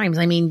 3 times.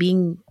 I mean,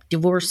 being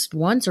divorced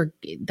once, or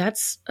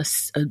that's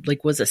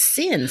was a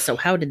sin. So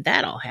how did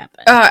that all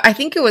happen? I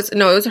think it was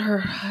her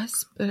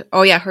husband.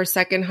 Oh yeah, her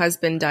second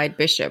husband died,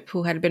 Bishop,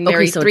 who had been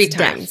married 3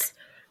 times. Death.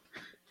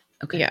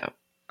 Okay. Yeah.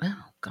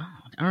 Oh God.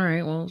 All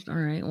right. Well,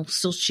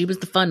 still, she was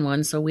the fun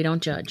one, so we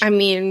don't judge. I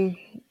mean,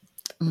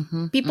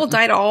 people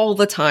died all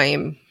the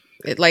time,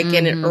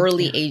 in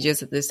early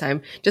ages at this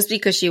time. Just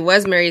because she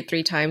was married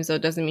 3 times, though,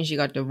 doesn't mean she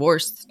got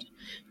divorced.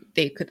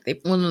 They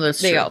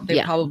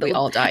probably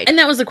all died. And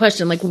that was the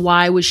question, like,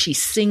 why was she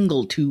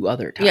single 2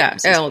 other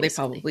times? Yeah, they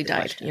probably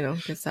died,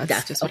 because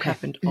that's just what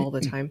happened all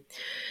the time.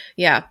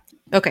 Yeah.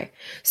 Okay,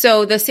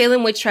 so the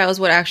Salem witch trials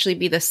would actually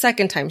be the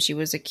second time she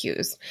was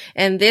accused.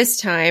 And this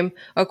time,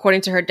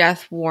 according to her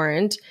death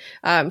warrant,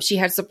 she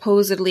had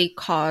supposedly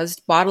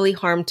caused bodily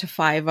harm to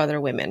 5 other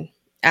women.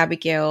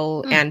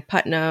 Abigail Ann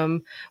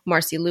Putnam,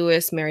 Marcy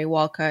Lewis, Mary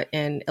Walcott,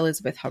 and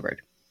Elizabeth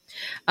Hubbard.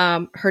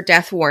 Her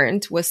death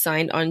warrant was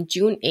signed on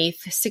June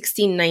 8th,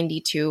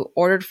 1692,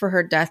 ordered for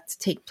her death to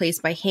take place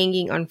by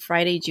hanging on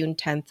Friday, June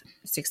 10th,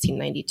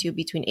 1692,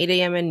 between 8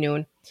 a.m. and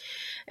noon.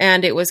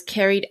 And it was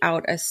carried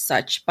out as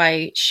such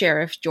by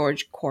Sheriff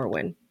George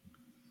Corwin.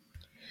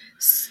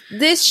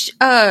 This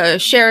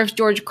Sheriff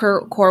George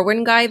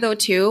Corwin guy, though,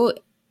 too,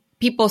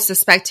 people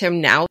suspect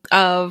him now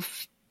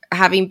of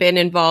having been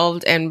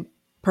involved and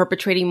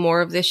perpetrating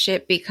more of this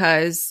shit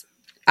because,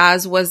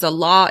 as was the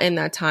law in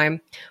that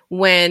time,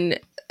 when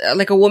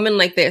a woman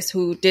like this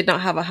who did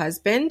not have a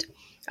husband,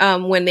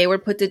 when they were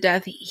put to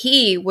death,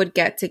 he would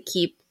get to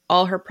keep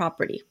all her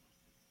property.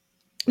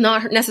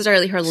 Not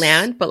necessarily her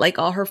land, but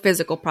all her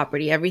physical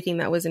property, everything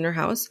that was in her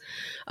house.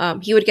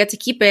 He would get to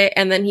keep it,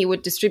 and then he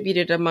would distribute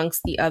it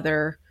amongst the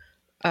other,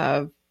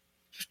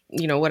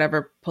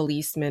 whatever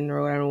policemen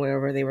or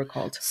whatever they were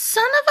called.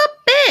 Son of a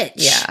bitch!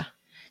 Yeah.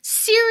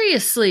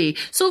 Seriously.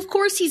 So of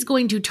course he's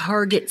going to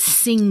target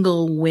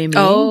single women.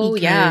 Oh,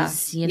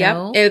 because, you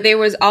know, there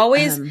was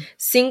always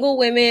single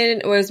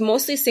women. It was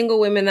mostly single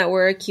women that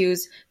were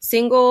accused,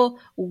 single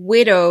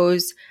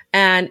widows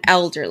and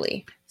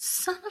elderly.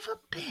 Son of a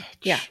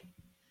bitch.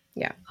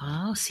 Yeah.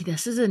 Oh, see,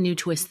 this is a new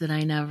twist that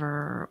I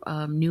never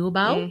knew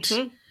about.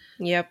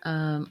 Mm-hmm. Yep.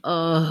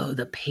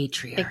 The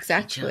patriarchy.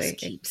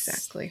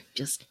 Exactly.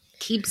 Just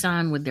keeps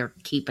on with their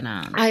keeping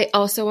on. I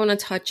also want to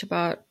touch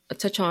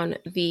on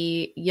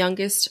the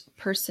youngest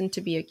person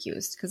to be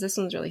accused, because this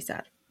one's really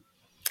sad.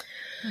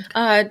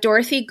 Okay.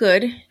 Dorothy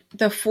Good,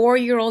 the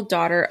 4-year-old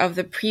daughter of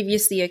the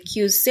previously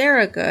accused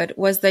Sarah Good,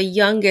 was the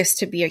youngest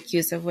to be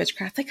accused of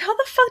witchcraft. Like, how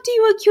the fuck do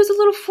you accuse a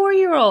little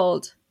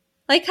 4-year-old?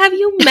 Like, have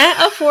you met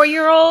a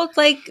 4-year-old?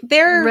 Like,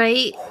 they're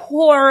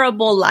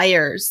horrible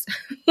liars.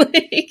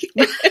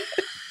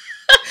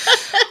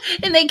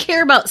 And they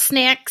care about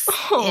snacks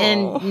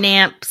and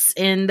naps,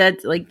 and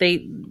that's like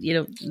they, you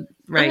know,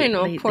 right? I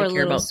know, they poor care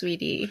little about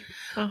sweetie.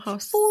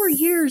 4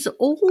 years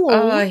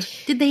old.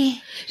 Did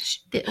they?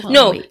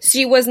 No, wait.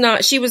 She was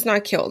not. She was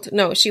not killed.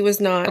 No, she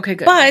was not. Okay,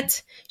 good.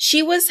 But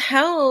she was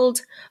held.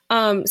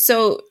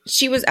 So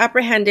she was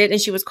apprehended and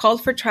she was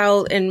called for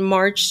trial in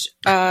March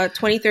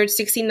 23rd,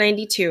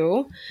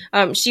 1692.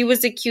 She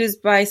was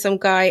accused by some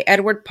guy,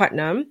 Edward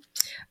Putnam.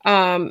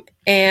 Anne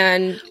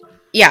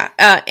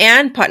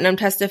Putnam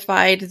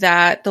testified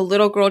that the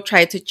little girl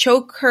tried to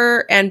choke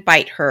her and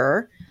bite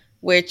her,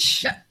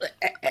 which,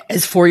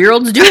 as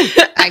 4-year-olds do.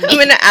 I'm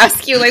going to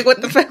ask you, like,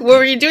 what the fuck, what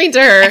were you doing to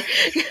her?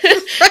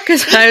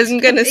 Because I was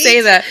going to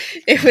say that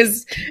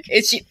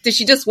did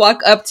she just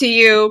walk up to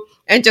you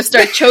and just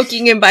start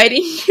choking and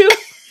biting you?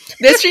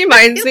 This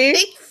reminds me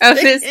of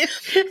this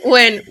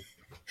when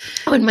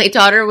my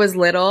daughter was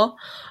little.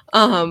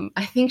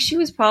 I think she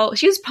was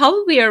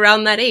probably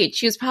around that age.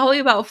 She was probably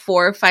about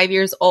 4 or 5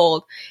 years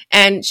old,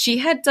 and she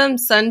had done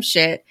some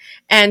shit,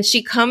 and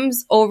she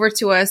comes over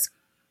to us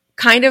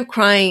kind of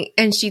crying,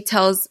 and she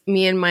tells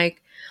me and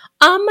Mike,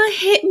 "Amma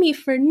hit me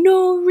for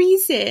no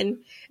reason."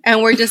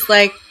 And we're just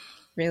like,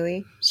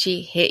 really?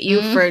 She hit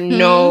you for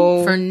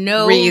no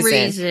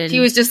reason. He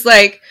was just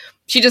like,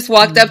 she just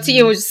walked up to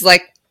you and was just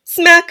like,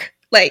 smack.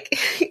 Like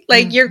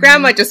your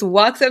grandma just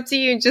walks up to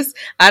you and just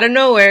out of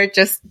nowhere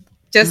just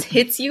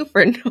hits you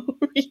for no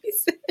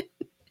reason.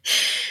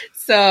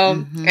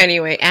 So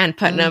anyway, Ann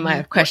Putnam, I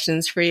have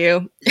questions for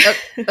you.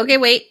 Okay,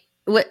 wait.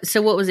 What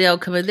was the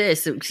outcome of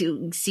this?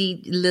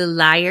 See, little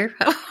liar.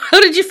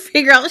 How did you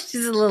figure out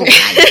she's a little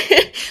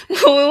liar?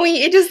 Well, when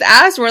we just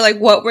asked, we're like,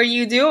 "What were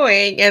you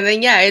doing?" And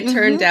then it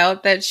turned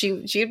out that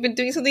she had been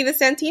doing something to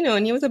Santino,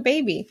 and he was a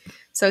baby,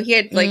 so he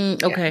had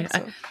like okay.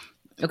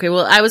 Okay,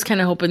 well, I was kind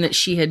of hoping that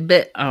she had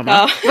bit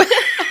because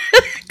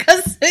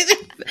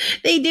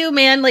they do,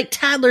 man. Like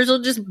toddlers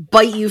will just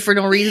bite you for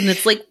no reason.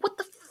 It's like, what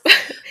the.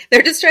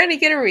 They're just trying to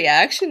get a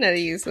reaction out of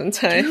you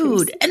sometimes.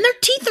 Dude, and their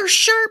teeth are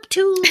sharp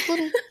too,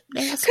 little asshole.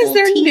 Because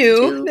they're new.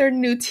 Too. They're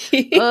new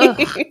teeth. Oh,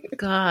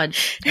 God.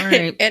 All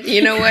right. And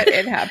you know what?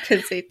 It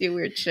happens. They do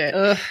weird shit.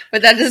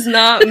 But that does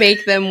not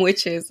make them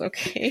witches,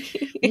 okay?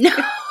 No.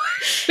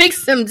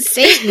 Makes them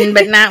Satan,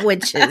 but not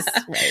witches.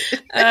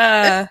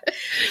 Right.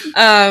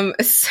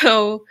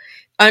 So,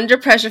 under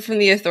pressure from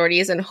the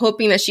authorities and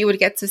hoping that she would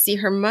get to see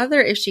her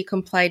mother if she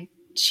complied,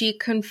 she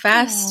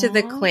confessed to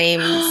the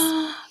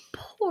claims.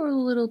 Poor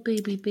little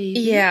baby.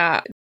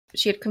 Yeah.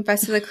 She had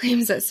confessed to the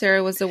claims that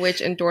Sarah was a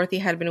witch and Dorothy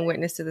had been a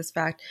witness to this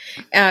fact.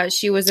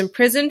 She was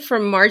imprisoned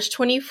from March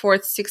 24th,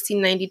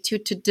 1692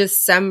 to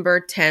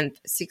December 10th,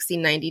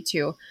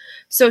 1692.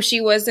 So she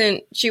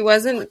wasn't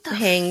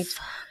hanged,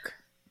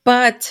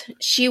 but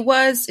she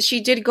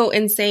did go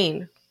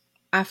insane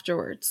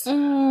afterwards.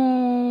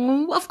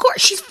 Of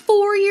course, she's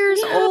 4 years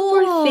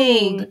old. Poor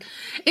thing.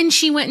 And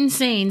she went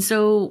insane.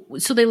 So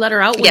they let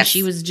her out when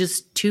she was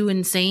just too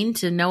insane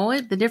to know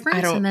the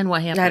difference. And then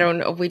what happened? I don't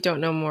know. We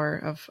don't know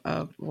more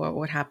of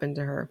what happened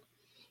to her.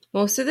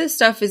 Most of this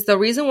stuff is the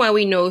reason why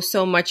we know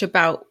so much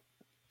about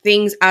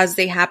things as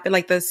they happen,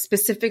 like the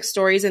specific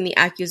stories and the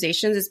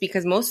accusations, is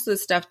because most of the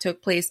stuff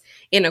took place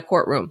in a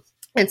courtroom.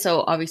 And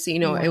so obviously,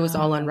 it was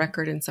all on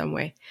record in some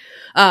way.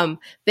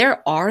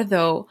 There are,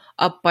 though,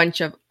 a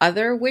bunch of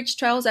other witch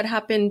trials that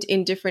happened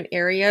in different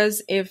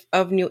areas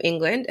of New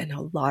England, and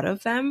a lot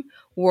of them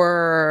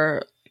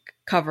were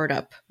covered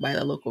up by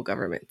the local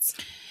governments.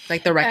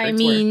 Like the records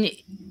were.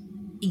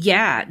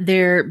 Yeah,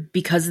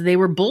 because they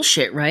were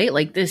bullshit, right?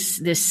 Like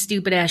this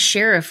stupid ass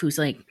sheriff who's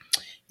like,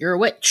 "You're a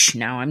witch.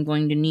 Now I'm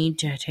going to need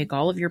to take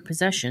all of your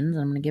possessions.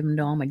 I'm going to give them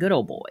to all my good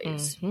old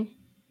boys." Mm-hmm.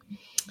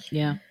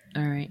 Yeah.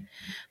 All right.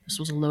 This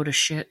was a load of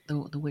shit,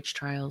 the witch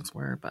trials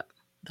were, but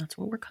that's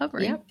what we're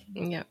covering.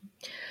 Yep.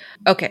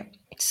 Okay.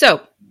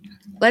 So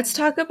let's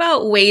talk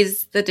about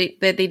ways that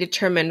they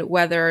determined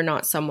whether or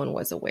not someone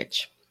was a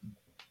witch.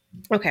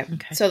 Okay.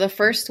 So the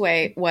first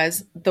way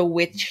was the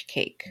witch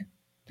cake.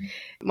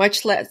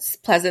 Much less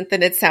pleasant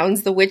than it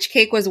sounds, the witch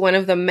cake was one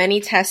of the many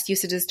tests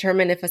used to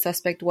determine if a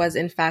suspect was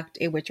in fact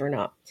a witch or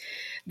not.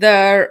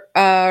 The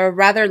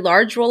rather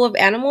large role of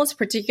animals,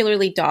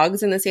 particularly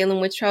dogs, in the Salem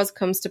witch trials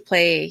comes to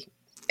play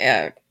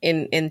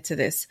into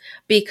this,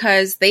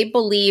 because they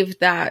believed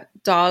that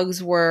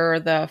dogs were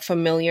the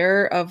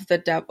familiar of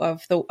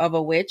of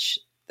a witch,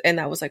 and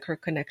that was like her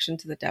connection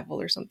to the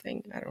devil or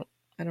something.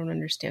 I don't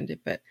understand it,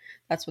 but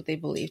that's what they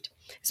believed.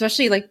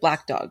 Especially like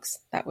black dogs.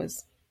 That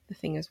was the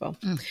thing as well.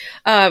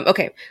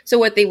 Okay, so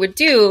what they would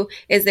do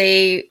is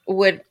they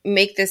would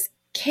make this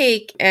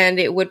cake, and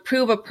it would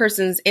prove a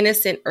person's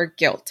innocent or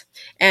guilt.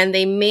 And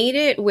they made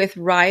it with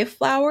rye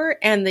flour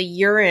and the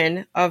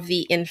urine of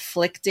the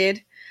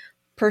inflicted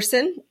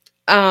person,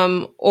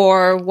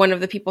 or one of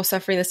the people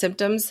suffering the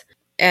symptoms.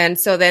 And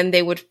so then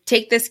they would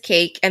take this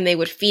cake and they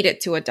would feed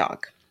it to a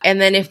dog. And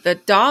then if the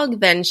dog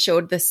then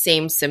showed the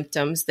same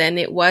symptoms, then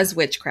it was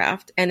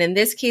witchcraft. And in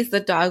this case, the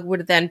dog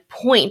would then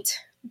point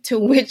to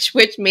which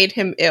witch made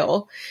him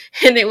ill.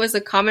 And it was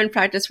a common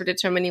practice for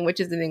determining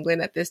witches in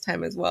England at this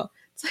time as well.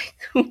 It's like,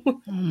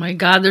 oh my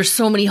God, there's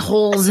so many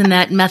holes in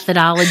that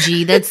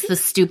methodology. That's the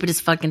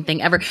stupidest fucking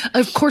thing ever.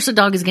 Of course a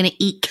dog is going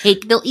to eat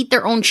cake. They'll eat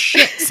their own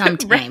shit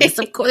sometimes. Right.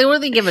 Of course, they don't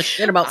really give a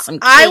shit about some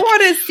cake. I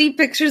want to see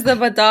pictures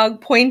of a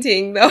dog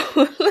pointing,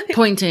 though.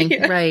 Pointing,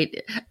 yeah.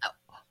 Right.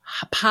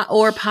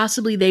 Or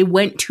possibly they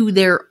went to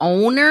their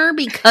owner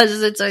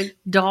because it's a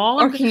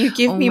dog. Or can you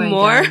give me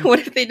more? God. What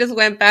if they just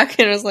went back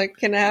and was like,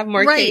 can I have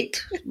more cake?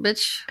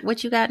 Bitch,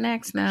 what you got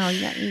next now? You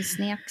got any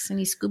snacks?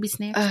 Any Scooby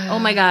snacks? Oh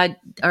my God.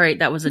 All right.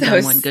 That was a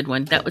dumb one. Good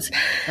one.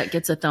 That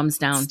gets a thumbs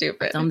down.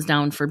 Stupid. Thumbs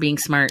down for being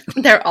smart.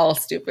 They're all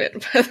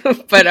stupid.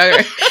 But all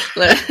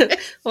right.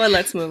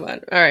 Let's move on.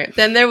 All right.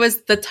 Then there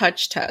was the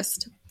touch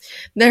test.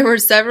 There were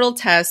several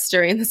tests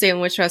during the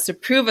Salem witch trials to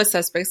prove a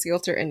suspect's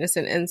guilt or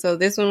innocent, and so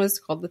this one was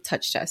called the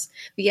touch test.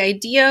 The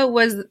idea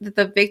was that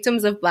the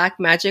victims of black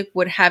magic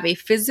would have a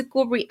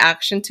physical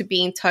reaction to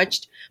being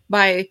touched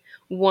by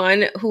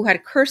one who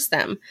had cursed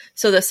them.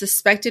 So the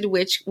suspected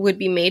witch would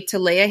be made to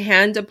lay a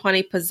hand upon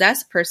a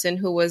possessed person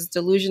who was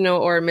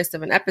delusional or in the midst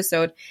of an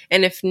episode,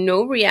 and if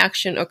no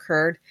reaction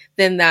occurred,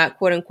 then that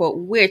quote-unquote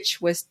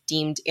witch was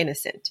deemed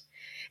innocent.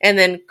 And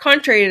then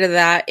contrary to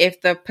that, if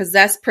the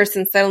possessed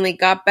person suddenly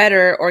got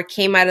better or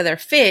came out of their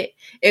fit,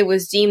 it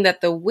was deemed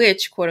that the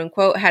witch, quote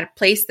unquote, had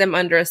placed them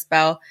under a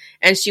spell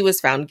and she was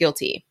found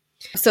guilty.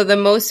 So the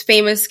most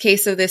famous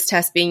case of this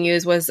test being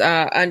used was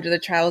under the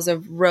trials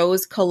of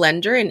Rose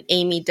Callender and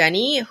Amy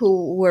Denny,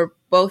 who were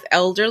both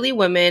elderly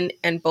women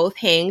and both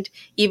hanged,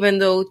 even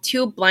though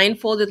two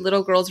blindfolded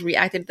little girls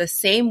reacted the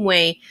same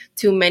way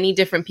to many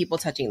different people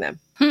touching them.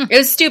 It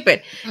was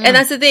stupid. And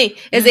that's the thing,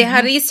 is they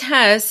had these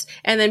tests,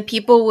 and then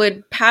people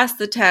would pass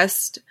the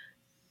test,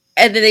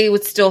 and then they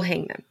would still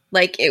hang them.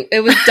 Like,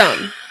 it was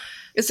dumb.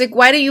 It's like,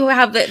 why do you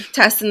have the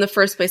test in the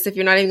first place if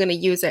you're not even going to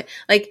use it?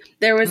 Like,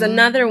 there was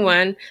another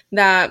one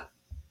that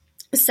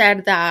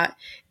said that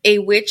a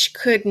witch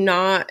could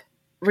not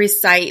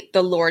recite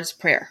the Lord's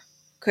Prayer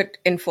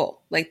in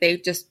full. Like, they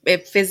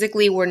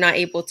physically were not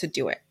able to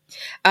do it.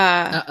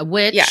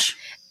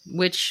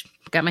 Which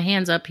got my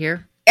hands up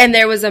here. And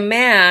there was a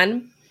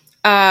man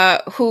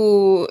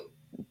who,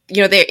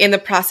 they're in the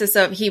process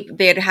of,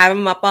 they'd have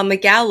him up on the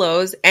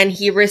gallows, and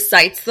he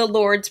recites the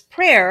Lord's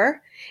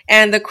Prayer,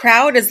 and the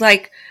crowd is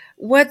like,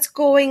 what's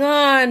going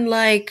on?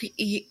 Like,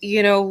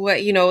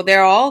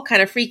 they're all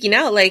kind of freaking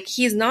out. Like,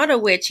 he's not a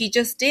witch. He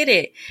just did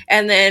it.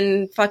 And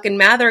then fucking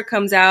Mather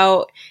comes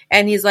out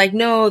and he's like,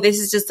 no, this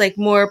is just like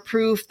more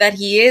proof that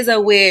he is a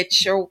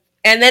witch.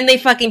 And then they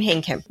fucking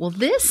hang him. Well,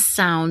 this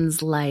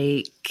sounds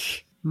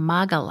like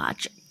MAGA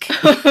logic.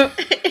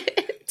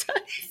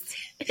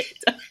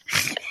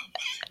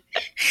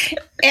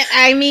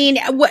 I mean,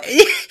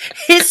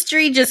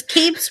 history just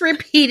keeps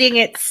repeating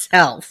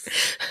itself.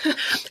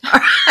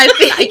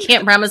 I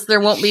can't promise there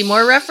won't be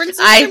more references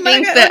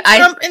to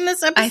Trump in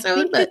this episode. I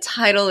think the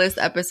title of this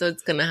episode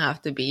is going to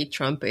have to be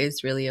 "Trump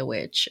is really a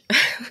witch."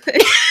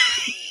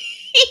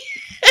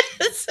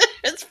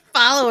 His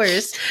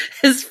followers,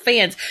 his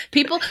fans,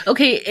 people.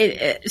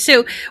 Okay,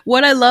 so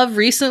what I love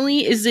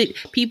recently is that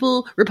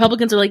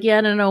Republicans are like,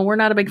 yeah, no, we're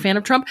not a big fan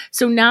of Trump.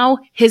 So now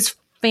his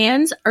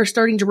fans are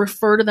starting to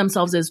refer to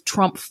themselves as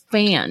Trump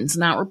fans,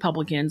 not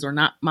Republicans or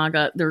not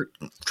MAGA. They're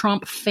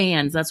Trump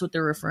fans. That's what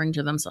they're referring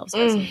to themselves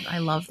as. I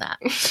love that.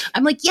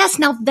 I'm like, yes,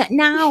 now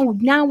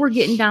we're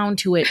getting down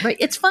to it, right?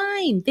 It's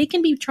fine. They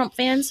can be Trump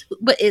fans,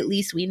 but at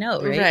least we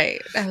know, right?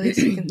 Right. At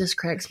least we can, this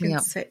cracks me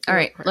up. All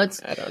right,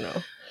 I don't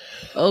know.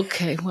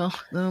 Okay, well,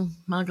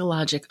 MAGA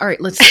logic. All right,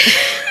 let's.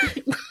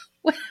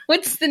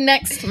 What's the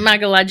next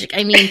MAGA logic?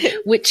 I mean,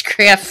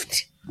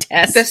 witchcraft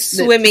test. The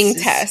swimming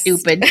test.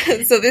 Stupid.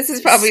 So this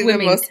is probably the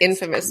most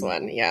infamous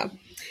one. Yeah.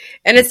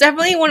 And it's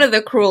definitely one of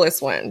the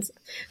cruelest ones.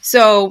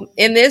 So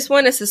in this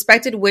one, a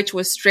suspected witch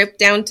was stripped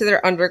down to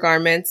their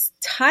undergarments,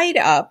 tied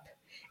up,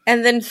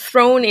 and then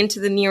thrown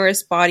into the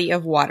nearest body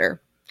of water.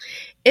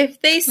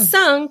 If they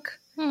sunk,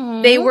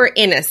 they were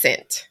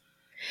innocent.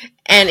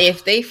 And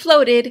if they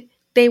floated,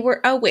 they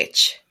were a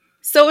witch.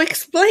 So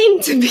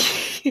explain to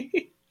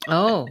me.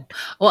 Oh,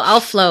 well, I'll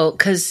float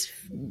because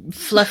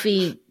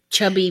fluffy,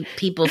 chubby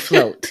people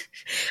float.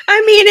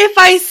 I mean, if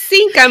I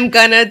sink, I'm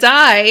gonna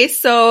die.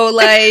 So,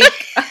 like,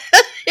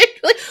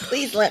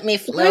 Please let me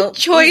float. What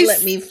choice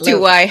let me float.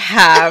 do I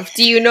have?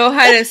 Do you know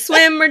how to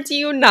swim or do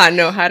you not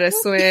know how to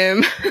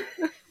swim?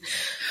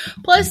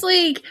 Plus,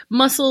 like,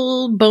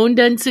 muscle, bone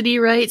density,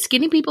 right?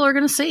 Skinny people are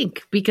going to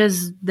sink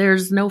because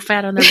there's no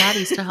fat on their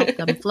bodies to help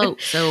them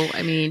float. So,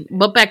 I mean,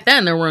 but back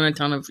then there weren't a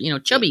ton of,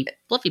 chubby,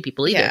 fluffy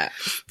people either. Yeah.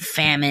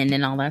 Famine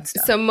and all that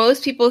stuff. So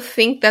most people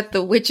think that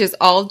the witches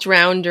all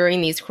drowned during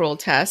these cruel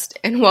tests.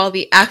 And while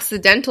the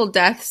accidental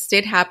deaths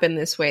did happen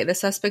this way, the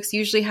suspects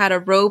usually had a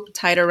rope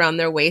tied around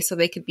their waist so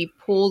they could be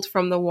pulled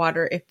from the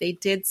water if they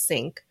did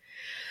sink.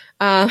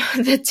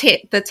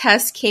 The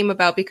test came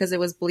about because it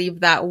was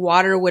believed that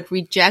water would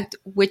reject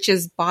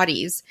witches'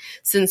 bodies,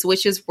 since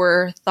witches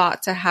were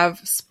thought to have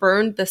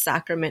spurned the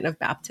sacrament of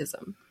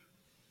baptism.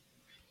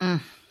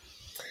 All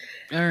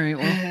right,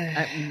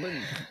 well,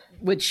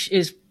 which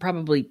is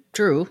probably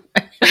true.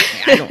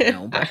 I don't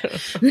know, but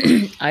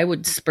I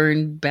would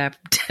spurn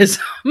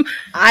baptism.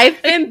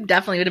 I've been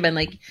definitely would have been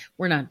like,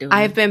 we're not doing.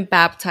 I've been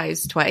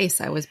baptized twice.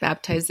 I was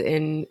baptized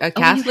in a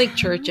Catholic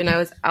church, and I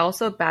was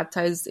also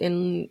baptized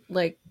in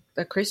like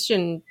a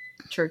Christian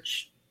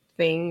church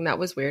thing. That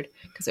was weird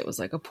because it was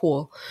like a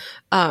pool.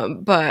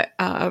 But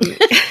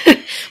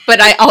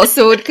I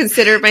also would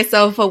consider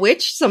myself a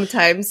witch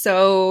sometimes.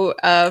 So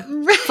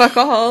fuck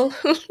all.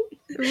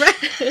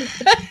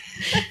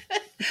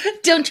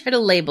 Don't try to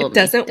label me. It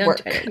doesn't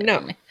work.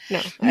 No,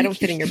 I don't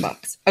fit in your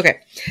box.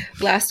 Okay,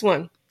 last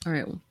one. All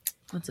right,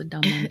 that's a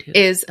dumb one too.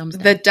 Is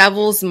the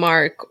devil's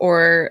mark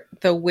or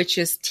the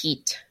witch's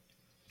teat.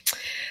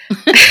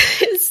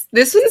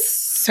 This was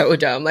so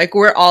dumb. Like,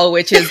 we're all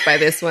witches by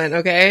this one,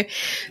 okay?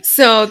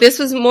 So this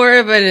was more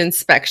of an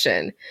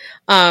inspection.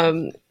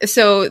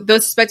 So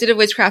those suspected of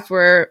witchcraft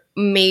were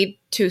made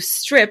to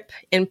strip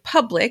in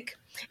public,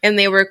 and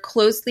they were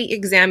closely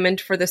examined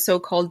for the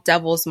so-called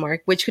devil's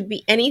mark, which could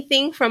be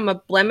anything from a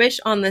blemish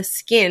on the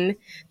skin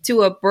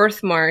to a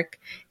birthmark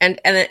and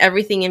then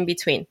everything in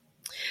between.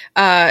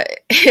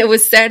 It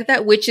was said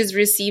that witches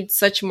received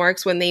such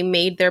marks when they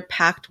made their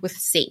pact with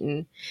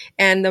Satan,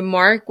 and the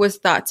mark was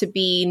thought to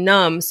be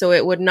numb, so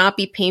it would not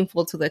be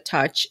painful to the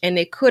touch, and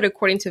it could,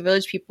 according to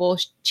village people,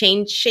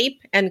 change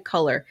shape and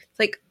color. It's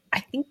like,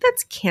 I think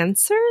that's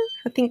cancer.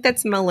 I think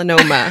that's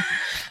melanoma.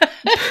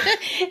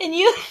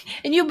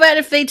 and you bet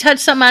if they touch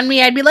something on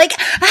me, I'd be like,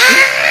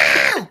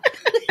 ah!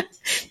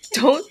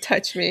 Don't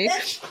touch me.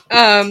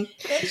 That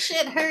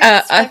shit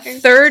hurts. A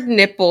third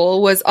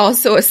nipple was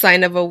also a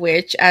sign of a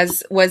witch,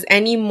 as was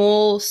any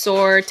mole,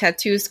 sore,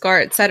 tattoo,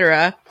 scar,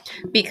 etc.,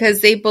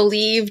 because they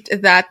believed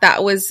that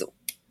was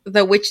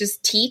the witch's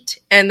teat,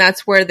 and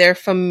that's where their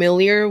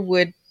familiar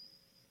would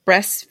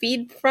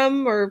breastfeed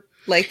from or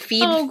like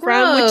feed from.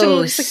 Which I'm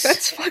like,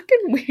 that's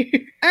fucking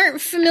weird. Aren't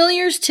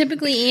familiars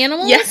typically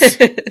animals? Yes.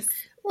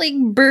 Like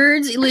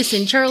birds.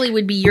 Listen, Charlie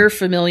would be your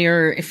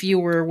familiar if you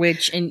were a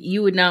witch, and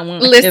you would not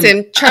want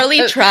him.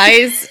 Charlie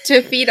tries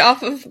to feed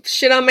off of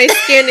shit on my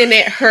skin, and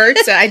it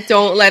hurts. I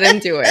don't let him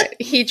do it.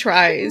 He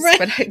tries, right.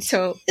 But I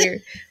don't.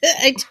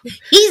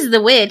 He's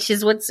the witch,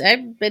 is what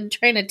I've been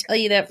trying to tell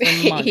you that for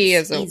months.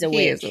 He's a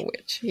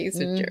witch. He's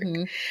a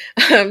jerk.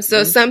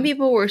 So some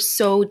people were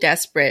so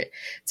desperate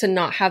to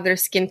not have their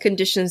skin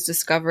conditions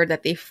discovered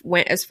that they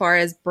went as far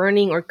as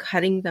burning or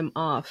cutting them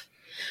off.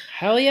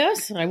 Hell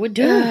yes, I would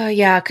do.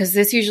 Yeah, because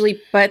this usually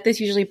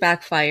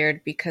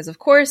backfired because, of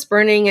course,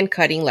 burning and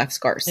cutting left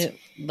scars. It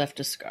left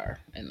a scar,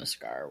 and the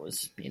scar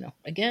was,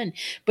 again.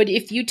 But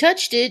if you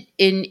touched it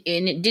and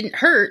it didn't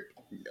hurt,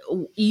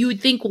 you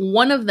would think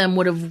one of them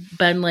would have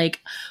been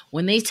like,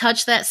 when they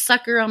touch that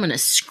sucker, I'm going to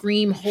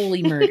scream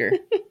holy murder.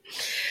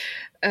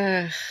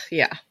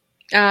 Yeah.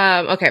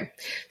 Okay.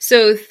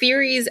 So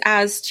theories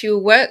as to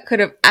what could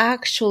have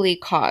actually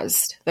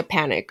caused the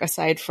panic,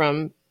 aside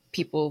from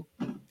people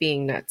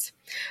being nuts.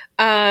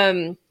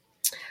 One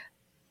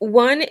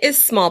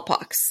is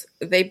smallpox.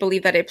 They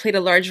believe that it played a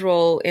large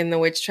role in the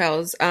witch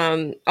trials,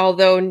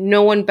 although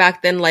no one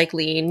back then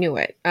likely knew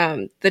it.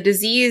 The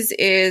disease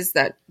is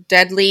that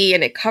deadly,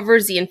 and it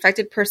covers the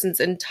infected person's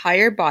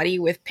entire body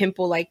with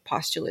pimple-like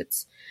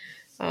pustulates.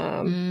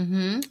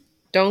 Don't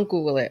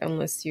Google it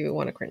unless you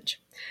want to cringe.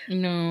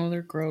 No,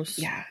 they're gross.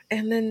 Yeah.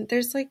 And then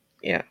there's I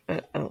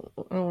don't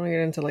want to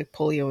get into like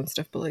polio and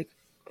stuff, but like,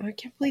 I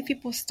can't believe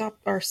people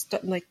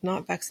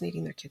not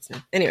vaccinating their kids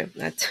now. Anyway,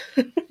 that's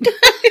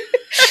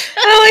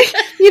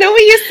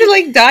we used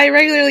to die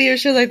regularly or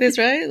shit like this,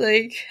 right?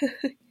 Like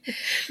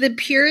the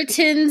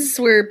Puritans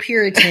were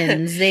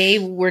Puritans. They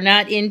were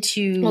not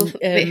into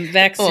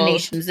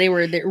vaccinations. They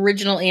were the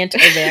original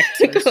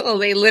anti-vaxxers. Well,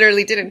 they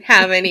literally didn't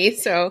have any.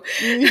 So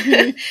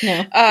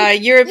no.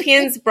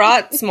 Europeans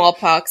brought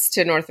smallpox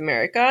to North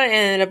America,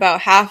 and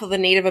about half of the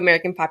Native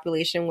American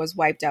population was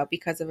wiped out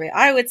because of it.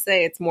 I would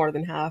say it's more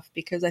than half,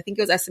 because I think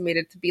it was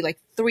estimated to be like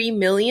 3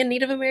 million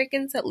Native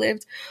Americans that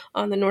lived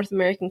on the North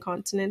American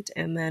continent,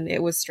 and then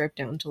it was stripped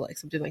down to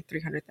something like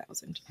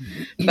 300,000.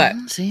 But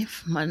see,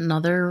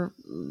 another our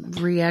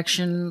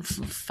reaction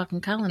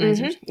fucking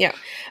colonizers. Yeah.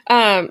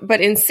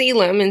 But in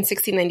Salem in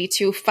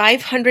 1692,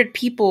 500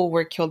 people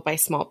were killed by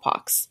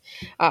smallpox.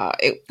 Oh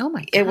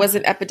my God. It was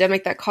an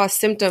epidemic that caused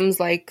symptoms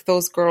like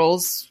those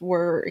girls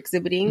were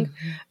exhibiting.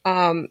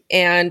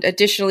 And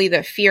additionally,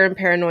 the fear and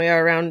paranoia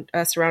around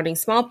surrounding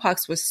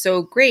smallpox was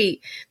so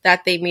great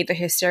that they made the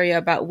hysteria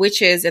about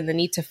witches and the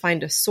need to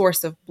find a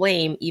source of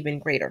blame even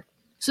greater.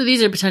 So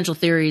these are potential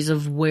theories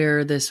of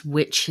where this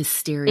witch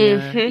hysteria,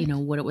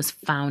 what it was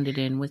founded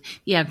in, with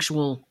the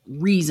actual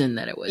reason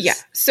that it was. Yeah.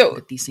 So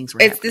that these things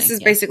were happening. This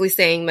is basically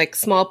saying like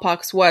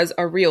smallpox was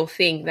a real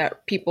thing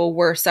that people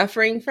were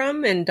suffering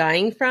from and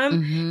dying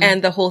from.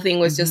 And the whole thing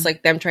was just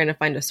like them trying to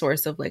find a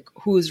source of like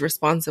who's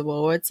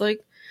responsible. It's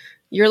like,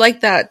 you're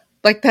like that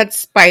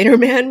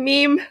Spider-Man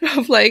meme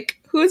of like,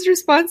 who's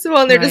responsible?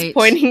 And they're just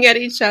pointing at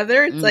each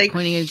other. It's like,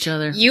 pointing at each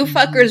other. You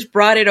fuckers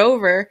brought it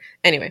over.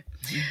 Anyway.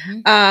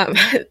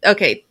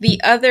 Okay.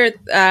 The other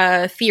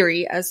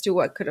theory as to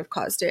what could have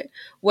caused it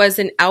was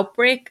an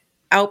outbreak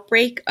of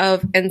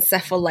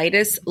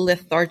encephalitis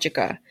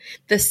lethargica.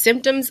 The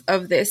symptoms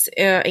of this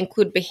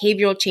include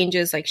behavioral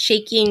changes like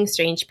shaking,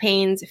 strange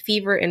pains,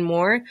 fever, and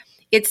more.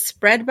 It's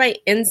spread by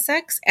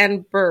insects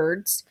and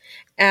birds.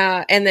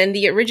 And then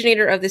the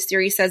originator of this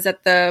theory says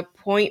that the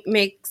point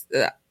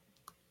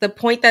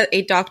that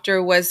a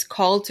doctor was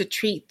called to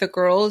treat the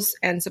girls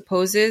and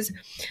supposes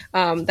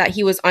that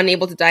he was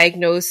unable to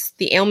diagnose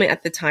the ailment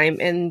at the time,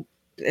 and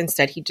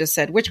instead he just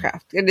said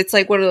witchcraft. And it's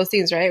like one of those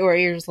things, right, where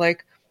you're just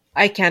like,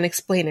 I can't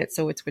explain it,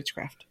 so it's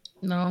witchcraft.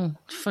 No,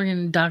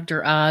 fucking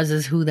Dr. Oz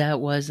is who that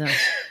was.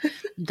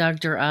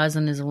 Dr. Oz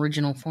in his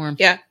original form.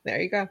 Yeah,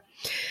 there you go.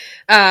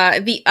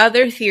 The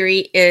other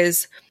theory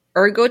is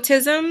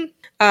ergotism,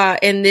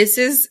 and this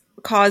is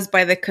caused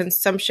by the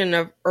consumption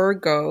of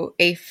ergo,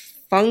 a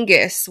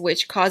fungus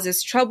which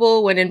causes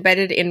trouble when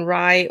embedded in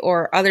rye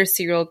or other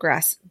cereal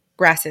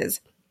grasses.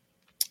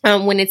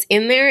 When it's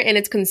in there and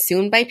it's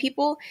consumed by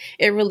people,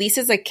 it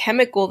releases a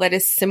chemical that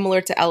is similar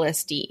to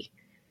LSD.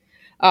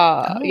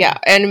 Yeah,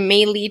 and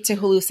may lead to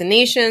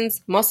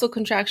hallucinations, muscle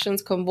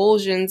contractions,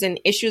 convulsions, and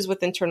issues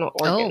with internal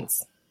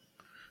organs.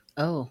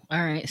 Oh, all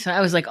right. So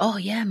I was like, oh,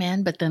 yeah,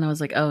 man. But then I was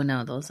like, oh,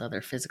 no, those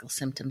other physical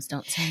symptoms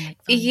don't sound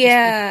like fun.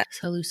 Yeah. Just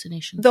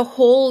hallucinations. The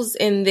holes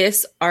in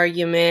this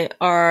argument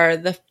are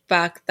the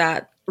fact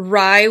that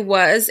rye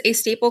was a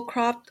staple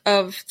crop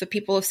of the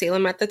people of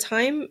Salem at the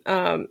time.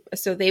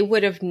 So they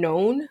would have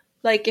known,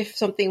 like, if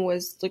something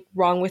was like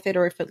wrong with it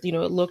or if it,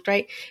 it looked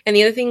right. And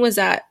the other thing was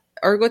that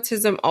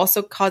ergotism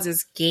also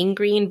causes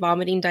gangrene,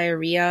 vomiting,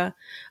 diarrhea,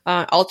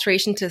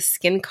 alteration to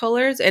skin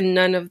colors, and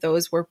none of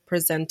those were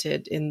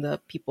presented in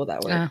the people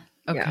that were.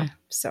 Okay. Yeah,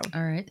 so.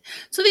 All right.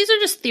 So these are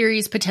just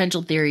theories,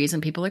 potential theories,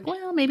 and people are like,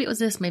 well, maybe it was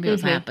this, maybe it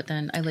was that. But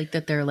then I like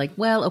that they're like,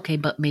 well, okay,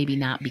 but maybe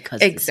not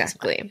because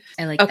exactly.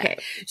 I like that.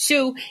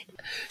 So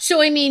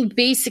I mean,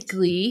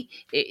 basically,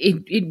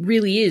 it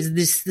really is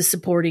this the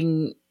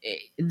supporting.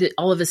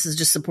 All of this is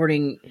just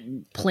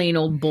supporting plain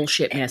old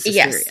bullshit mass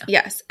hysteria.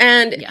 Yes,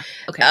 and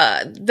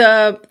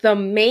the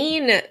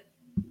main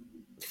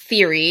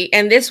theory,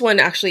 and this one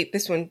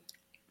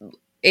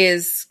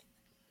is,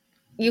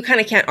 you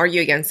kind of can't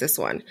argue against this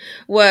one,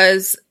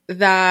 was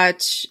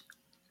that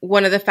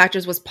one of the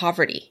factors was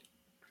poverty.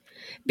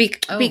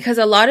 Because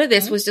a lot of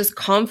this was just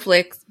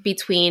conflict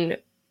between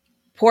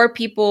poor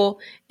people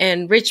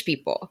and rich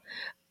people.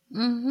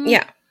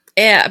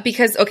 Yeah,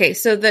 because,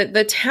 so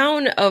the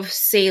town of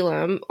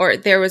Salem, or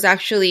there was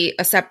actually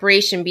a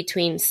separation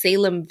between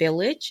Salem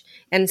Village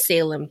and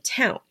Salem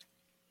Town.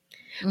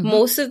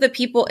 Most of the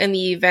people and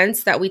the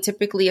events that we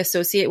typically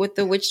associate with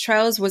the witch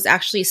trials was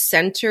actually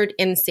centered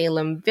in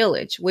Salem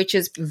Village, which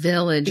is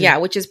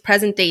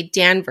present day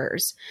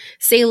Danvers.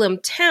 Salem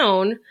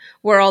Town,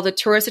 where all the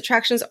tourist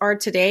attractions are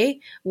today,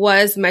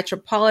 was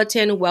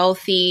metropolitan,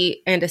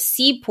 wealthy, and a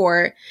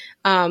seaport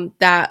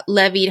that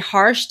levied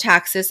harsh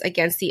taxes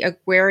against the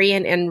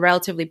agrarian and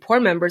relatively poor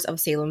members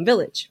of Salem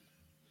Village.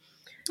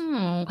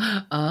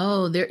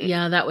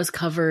 That was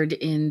covered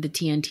in the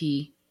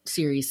TNT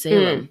series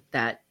Salem,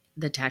 that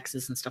the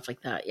taxes and stuff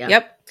like that. Yeah.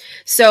 Yep.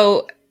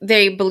 So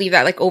they believe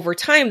that, like, over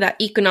time, that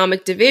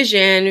economic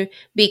division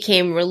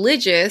became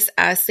religious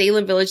as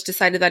Salem Village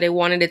decided that it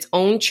wanted its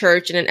own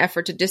church in an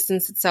effort to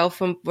distance itself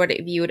from what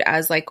it viewed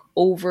as like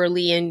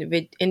overly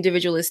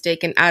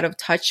individualistic and out of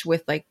touch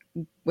with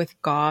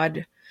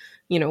God,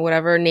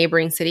 whatever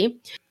neighboring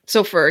city.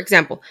 So, for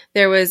example,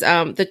 there was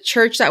the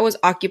church that was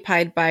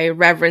occupied by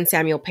Reverend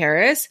Samuel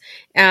Parris,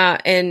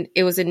 and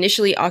it was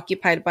initially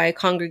occupied by a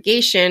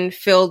congregation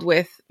filled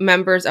with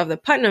members of the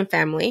Putnam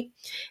family.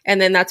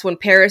 And then that's when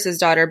Parris's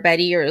daughter,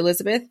 Betty or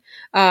Elizabeth,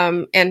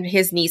 and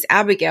his niece,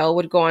 Abigail,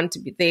 would go on to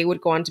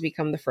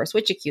become the first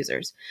witch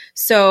accusers.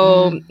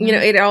 So,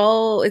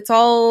 it's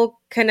all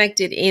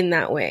connected in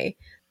that way.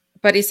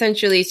 But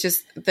essentially, it's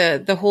just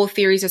the whole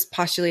theory is just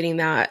postulating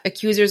that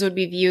accusers would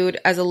be viewed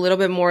as a little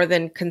bit more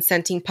than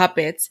consenting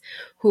puppets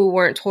who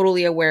weren't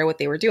totally aware of what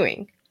they were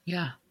doing.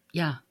 Yeah.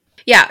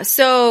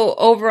 So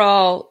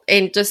overall,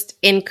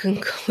 in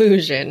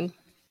conclusion,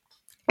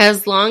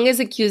 as long as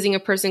accusing a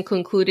person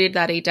concluded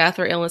that a death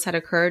or illness had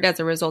occurred as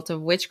a result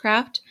of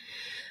witchcraft,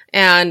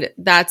 and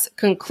that's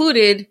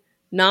concluded,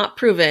 not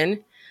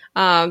proven,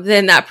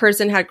 then that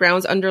person had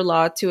grounds under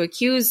law to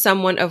accuse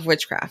someone of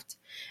witchcraft.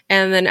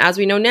 And then, as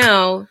we know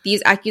now,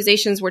 these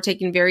accusations were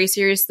taken very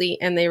seriously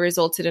and they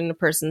resulted in a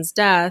person's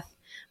death.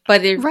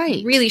 But it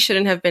really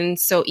shouldn't have been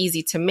so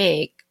easy to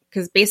make,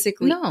 because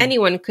basically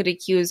anyone could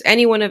accuse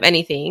anyone of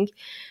anything.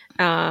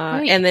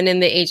 And then in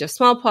the age of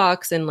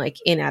smallpox and like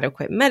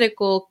inadequate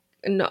medical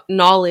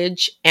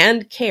knowledge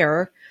and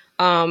care,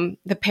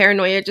 the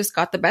paranoia just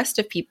got the best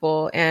of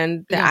people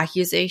and the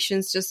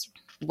accusations just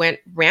went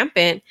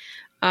rampant.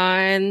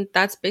 And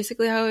that's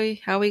basically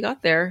how we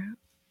got there.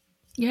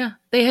 Yeah,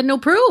 they had no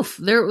proof.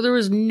 There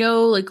was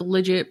no like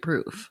legit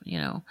proof, you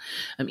know.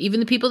 Even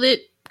the people that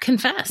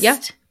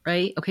confessed,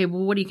 right? Okay,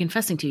 well, what are you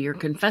confessing to? You're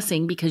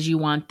confessing because you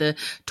want the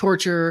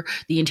torture,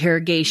 the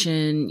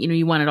interrogation, you know,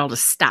 you want it all to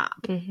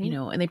stop, you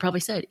know. And they probably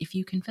said, if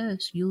you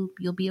confess, you'll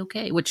be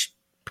okay. Which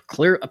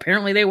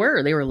apparently they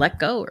were let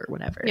go or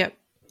whatever. Yep.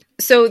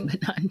 So,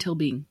 but not until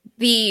being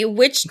the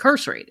witch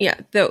incarcerated. Yeah,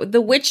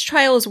 the witch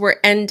trials were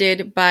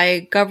ended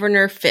by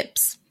Governor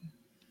Phipps.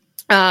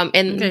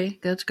 And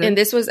that's good. And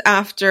this was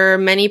after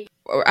many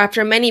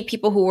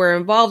people who were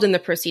involved in the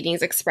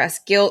proceedings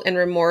expressed guilt and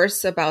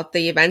remorse about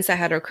the events that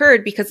had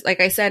occurred, because, like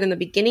I said in the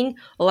beginning,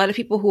 a lot of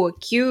people who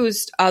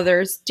accused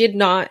others did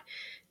not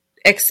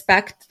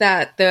expect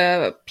that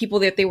the people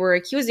that they were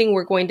accusing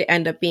were going to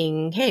end up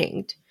being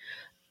hanged.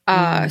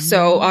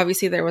 So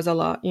obviously there was a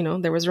lot, you know,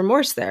 there was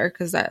remorse there,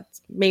 because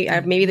that's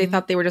maybe they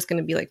thought they were just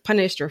going to be like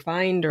punished or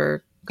fined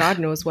or God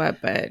knows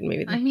what, but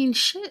maybe. I mean,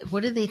 shit.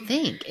 What did they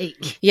think?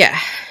 Yeah.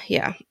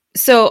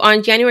 So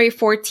on January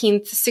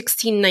 14th,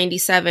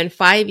 1697,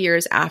 5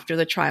 years after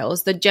the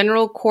trials, the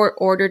General Court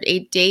ordered a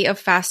day of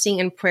fasting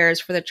and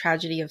prayers for the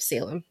tragedy of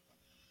Salem.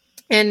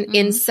 And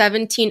in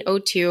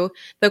 1702,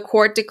 the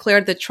court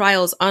declared the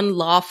trials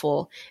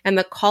unlawful, and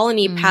the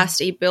colony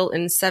passed a bill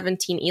in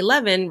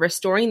 1711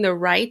 restoring the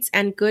rights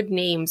and good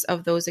names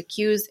of those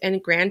accused,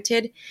 and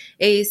granted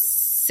a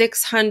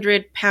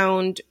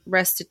 £600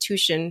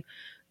 restitution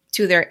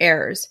to their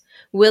heirs.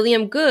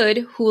 William Good,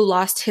 who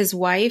lost his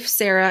wife,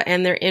 Sarah,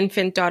 and their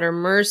infant daughter,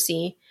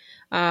 Mercy,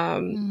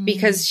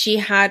 because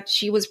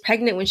she was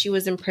pregnant when she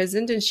was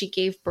imprisoned, and she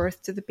gave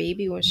birth to the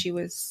baby when she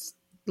was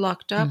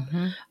locked up.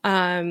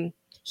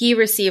 He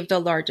received the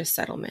largest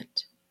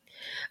settlement.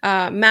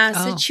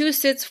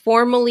 Massachusetts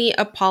formally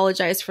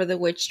apologized for the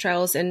witch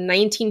trials in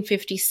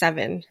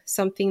 1957,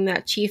 something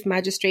that Chief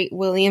Magistrate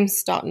William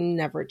Stoughton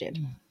never did.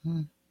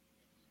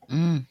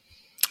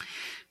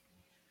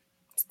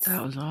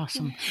 That was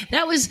awesome.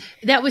 That was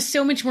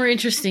so much more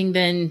interesting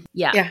than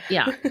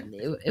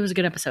It was a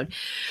good episode.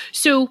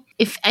 So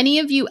if any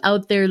of you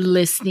out there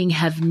listening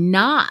have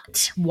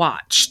not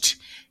watched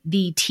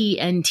the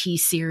TNT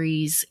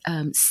series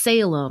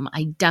Salem,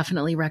 I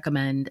definitely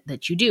recommend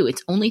that you do.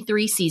 It's only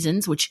 3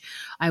 seasons, which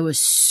I was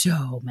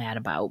so mad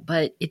about,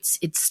 but it's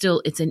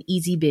an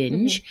easy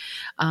binge.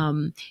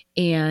 And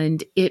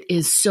it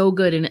is so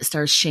good, and it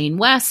stars Shane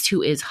West,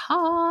 who is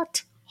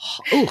hot.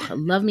 Oh, I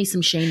love me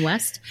some Shane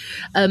West.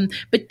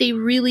 But they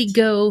really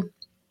go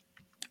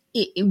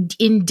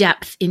in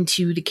depth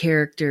into the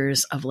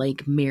characters of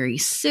like Mary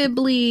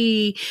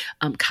Sibley,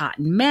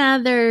 Cotton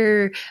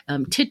Mather,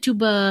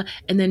 Tituba,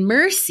 and then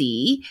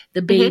Mercy,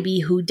 the baby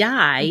who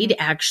died,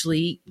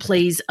 actually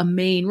plays a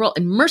main role.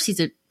 And Mercy's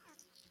a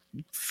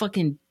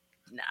fucking,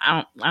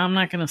 I'm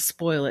not going to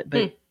spoil it,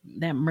 but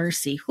that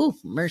Mercy.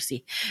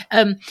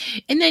 And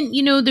then,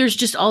 you know, there's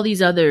just all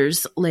these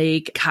others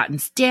like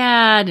Cotton's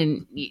dad.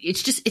 And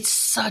it's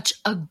such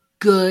a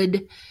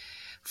good,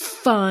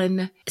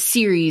 fun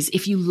series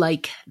if you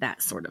like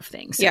that sort of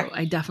thing. So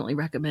I definitely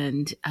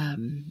recommend,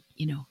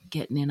 you know,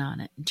 getting in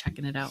on it and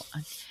checking it out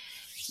on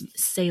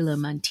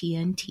Salem on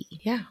TNT.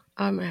 Yeah.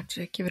 I'm going to have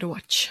to give it a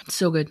watch.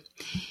 So good.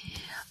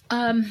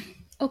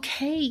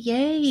 Okay.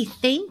 Yay.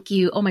 Thank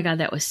you. Oh my God.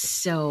 That was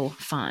so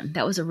fun.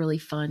 That was a really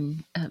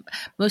fun,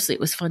 mostly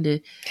it was fun to,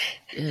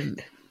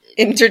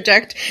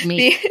 interject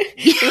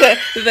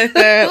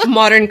the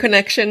modern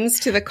connections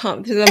to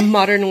the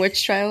modern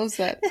witch trials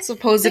that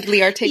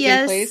supposedly are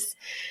taking place.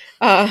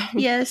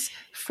 Yes,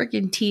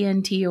 freaking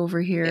TNT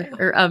over here,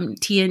 or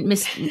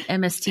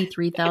MST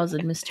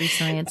 3000 Mystery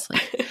Science.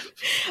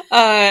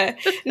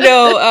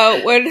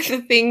 No, one of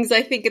the things,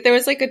 I think there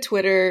was like a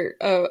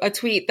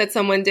tweet that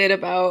someone did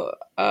about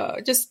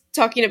just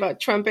talking about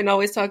Trump and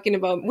always talking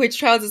about witch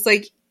trials. It's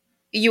like,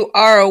 you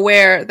are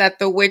aware that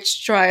the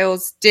witch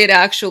trials did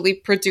actually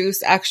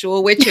produce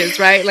actual witches,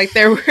 right? Like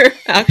there were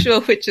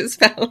actual witches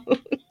found.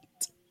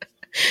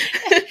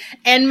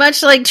 And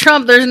much like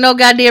Trump, there's no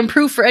goddamn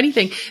proof for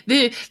anything.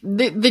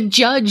 The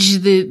judge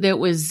that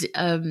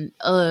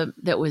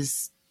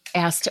was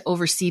asked to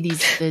oversee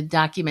the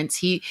documents,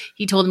 he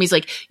told him, he's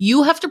like,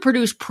 you have to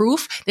produce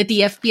proof that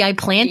the FBI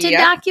planted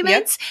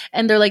documents.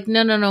 And they're like,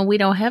 no, we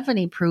don't have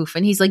any proof.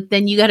 And he's like,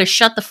 then you got to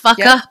shut the fuck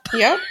up.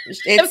 Yep.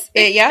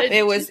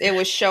 It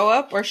was show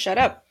up or shut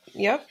up.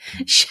 Yep.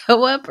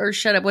 Show up or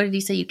shut up. What did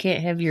he say? You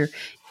can't have your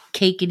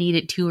cake and eat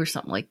it too, or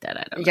something like that.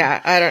 I don't know.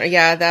 Yeah, I don't.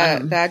 Yeah,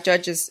 that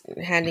judge is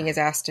handing his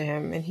ass to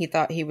him, and he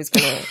thought he was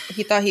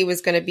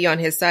gonna be on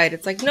his side.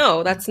 It's like,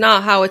 no, that's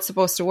not how it's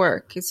supposed to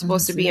work. It's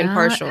supposed to be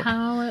impartial. That's not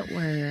how it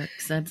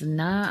works. That's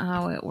not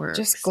how it works.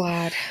 Just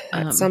glad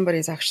that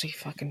somebody's actually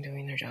fucking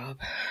doing their job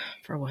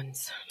for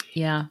once.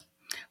 Yeah.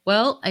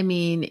 Well, I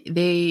mean,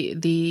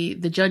 the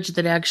judge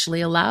that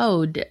actually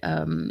allowed,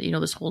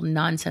 this whole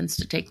nonsense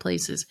to take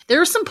place there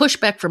was some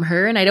pushback from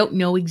her, and I don't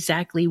know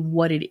exactly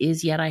what it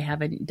is yet. I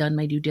haven't done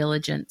my due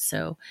diligence.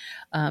 So,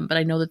 but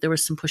I know that there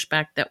was some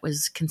pushback that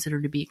was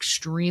considered to be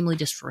extremely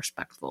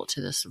disrespectful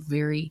to this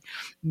very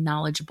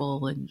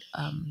knowledgeable and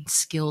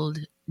skilled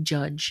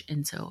judge.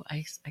 And so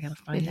I got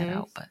to find that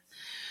out. But,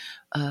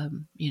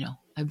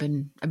 I've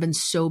been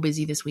so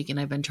busy this week, and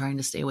I've been trying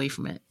to stay away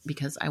from it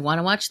because I want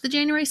to watch the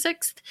January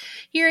 6th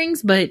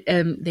hearings, but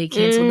they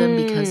canceled them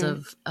because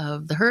of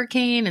the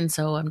hurricane. And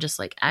so I'm just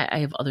like, I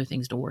have other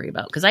things to worry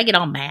about because I get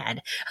all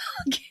mad.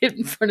 I'll get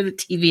in front of the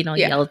TV and I'll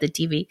yell at the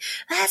TV.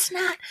 That's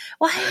not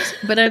why.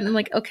 But I'm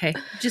like, okay,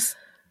 just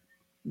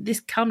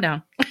calm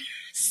down.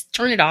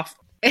 Turn it off.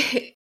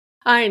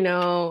 I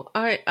know.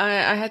 I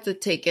had to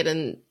take it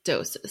in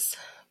doses,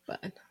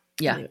 but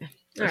yeah. Anyway.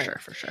 For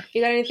sure.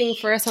 You got anything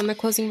for us on the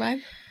closing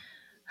vibe?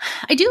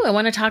 I do. I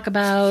want to talk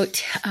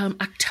about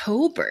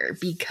October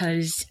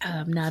because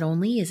not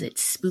only is it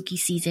spooky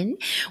season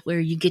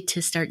where you get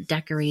to start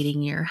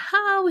decorating your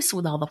house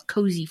with all the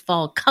cozy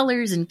fall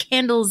colors and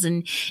candles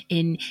and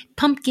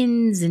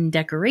pumpkins and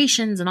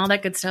decorations and all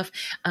that good stuff.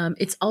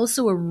 It's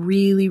also a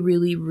really,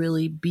 really,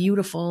 really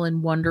beautiful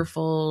and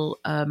wonderful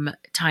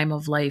time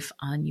of life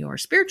on your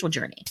spiritual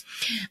journey.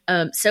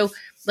 So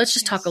let's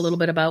just talk a little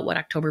bit about what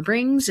October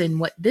brings and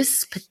what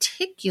this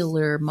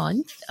particular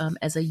month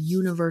as a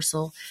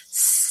universal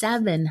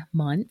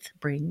 7-month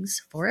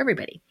brings for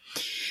everybody.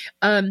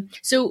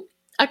 So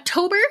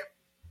October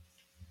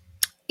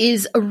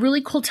is a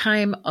really cool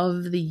time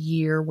of the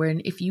year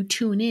when if you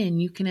tune in,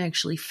 you can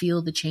actually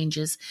feel the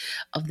changes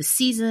of the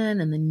season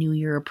and the new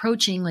year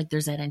approaching. Like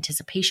there's that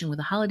anticipation with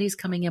the holidays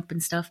coming up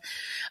and stuff.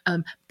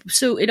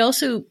 So it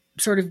also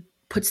sort of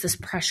puts this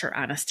pressure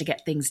on us to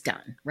get things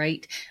done,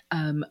 right?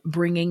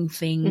 Bringing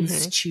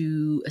things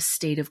to a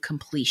state of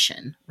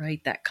completion,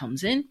 right? That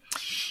comes in.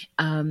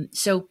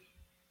 So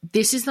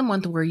this is the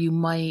month where you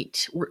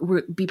might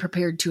be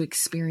prepared to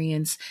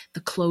experience the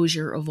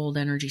closure of old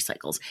energy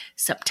cycles.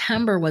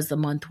 September was the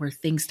month where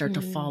things start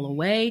to fall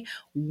away.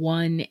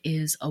 One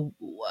is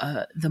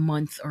the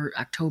month, or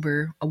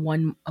October, a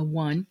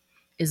one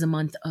is a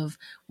month of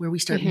where we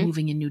start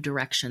moving in new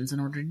directions. In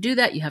order to do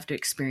that, you have to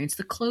experience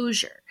the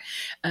closure.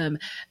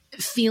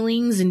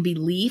 Feelings and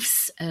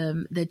beliefs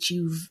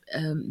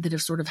that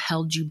have sort of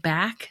held you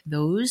back.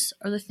 Those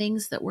are the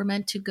things that were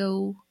meant to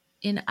go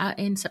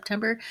in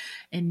September,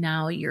 and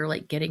now you're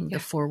like getting the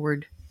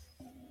forward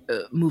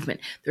movement.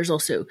 There's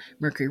also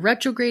Mercury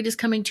retrograde is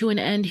coming to an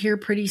end here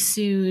pretty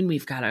soon.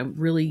 We've got a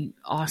really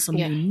awesome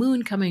new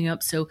moon coming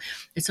up, so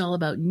it's all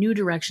about new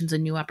directions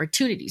and new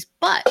opportunities.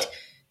 But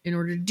in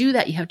order to do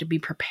that, you have to be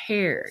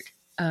prepared.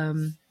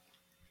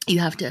 You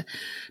have to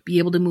be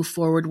able to move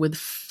forward with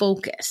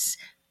focus.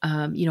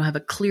 Have a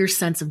clear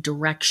sense of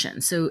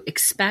direction. So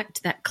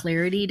expect that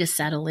clarity to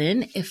settle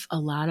in. If a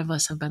lot of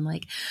us have been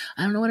like,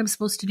 I don't know what I'm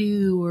supposed to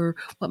do or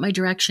what my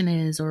direction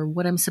is or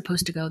what I'm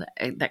supposed to go,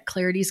 that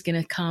clarity is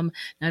going to come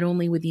not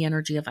only with the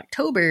energy of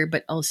October,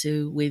 but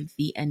also with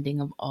the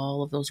ending of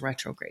all of those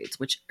retrogrades,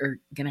 which are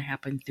going to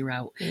happen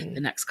throughout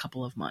the next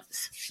couple of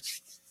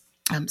months.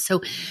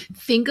 So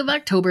think of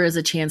October as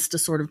a chance to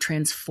sort of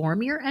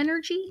transform your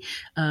energy,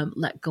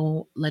 letting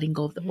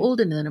go of the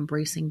old and then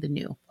embracing the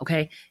new.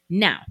 Okay.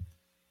 Now,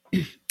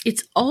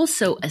 it's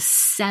also a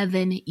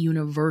 7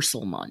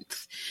 universal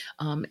month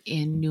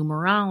in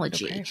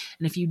numerology. Okay.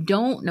 And if you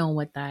don't know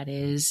what that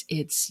is,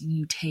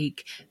 you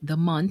take the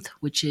month,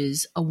 which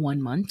is a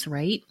 1 month,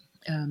 right?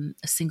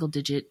 A single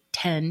digit,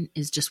 10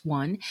 is just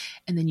 1.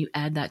 And then you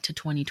add that to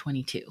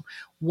 2022.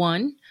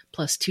 1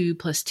 plus 2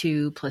 plus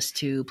 2 plus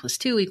 2 plus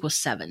 2 equals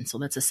 7. So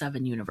that's a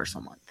 7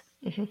 universal month.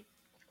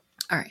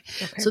 All right.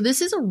 Okay. So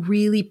this is a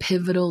really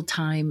pivotal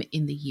time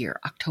in the year.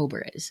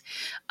 October is.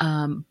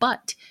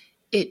 But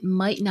it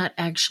might not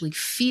actually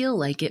feel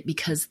like it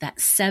because that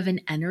 7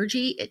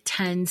 energy, it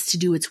tends to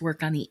do its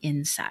work on the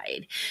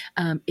inside.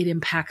 It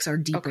impacts our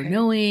deeper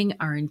knowing,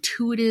 our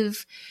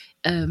intuitive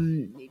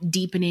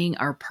deepening,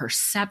 our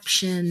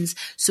perceptions.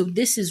 So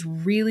this is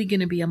really going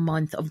to be a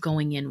month of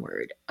going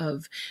inward,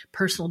 of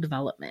personal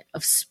development,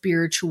 of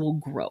spiritual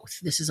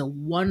growth. This is a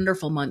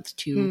wonderful month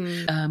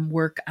to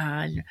work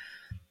on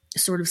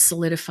sort of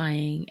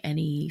solidifying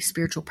any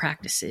spiritual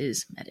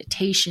practices,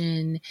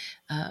 meditation,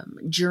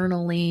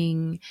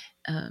 journaling,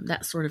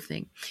 that sort of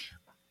thing.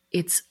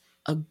 It's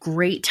a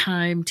great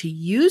time to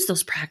use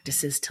those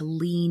practices to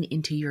lean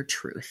into your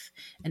truth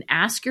and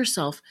ask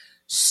yourself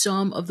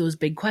some of those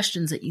big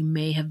questions that you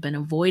may have been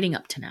avoiding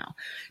up to now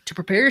to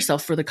prepare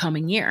yourself for the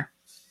coming year.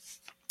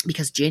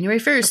 Because January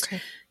 1st,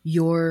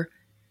 your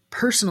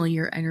personal,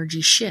 your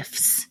energy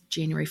shifts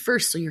January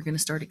 1st. So you're going to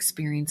start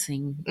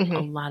experiencing a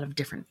lot of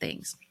different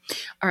things.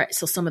 All right.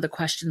 So some of the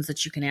questions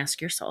that you can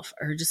ask yourself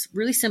are just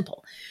really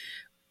simple.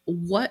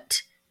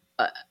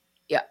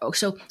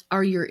 So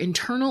are your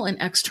internal and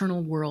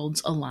external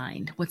worlds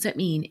aligned? What's that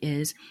mean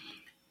is,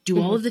 do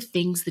all of the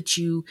things that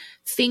you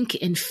think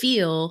and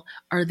feel,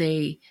 are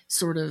they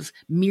sort of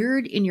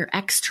mirrored in your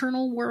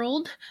external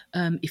world?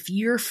 If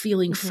you're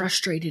feeling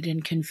frustrated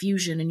and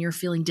confusion and you're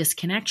feeling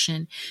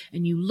disconnection,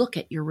 and you look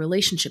at your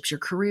relationships, your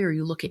career,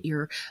 you look at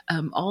your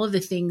all of the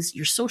things,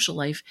 your social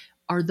life,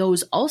 are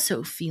those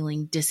also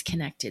feeling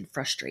disconnected,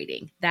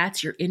 frustrating?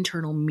 That's your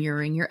internal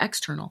mirroring your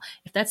external.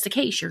 If that's the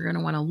case, you're going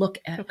to want to look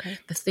at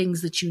the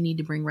things that you need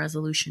to bring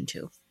resolution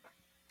to.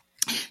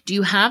 Do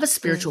you have a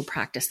spiritual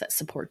practice that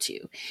supports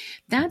you?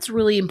 That's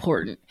really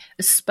important,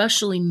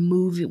 especially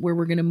where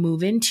we're going to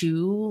move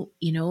into,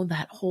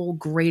 that whole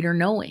greater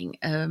knowing,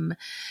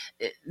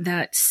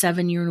 that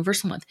 7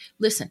 universal month.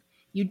 Listen,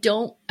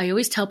 I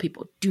always tell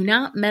people, do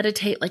not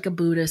meditate like a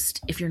Buddhist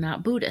if you're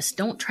not Buddhist.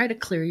 Don't try to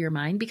clear your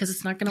mind, because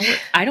it's not going to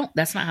work.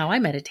 That's not how I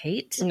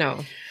meditate.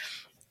 No.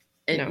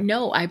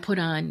 No, I put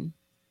on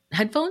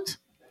headphones.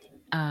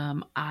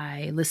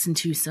 I listen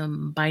to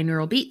some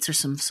binaural beats or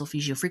some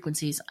solfeggio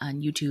frequencies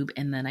on YouTube,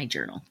 and then I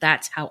journal.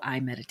 That's how I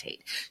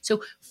meditate.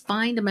 So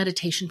find a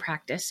meditation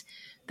practice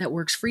that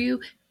works for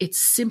you. It's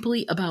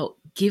simply about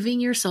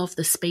giving yourself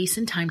the space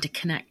and time to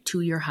connect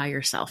to your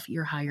higher self,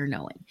 your higher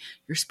knowing,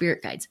 your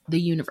spirit guides, the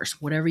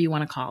universe, whatever you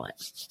want to call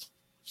it.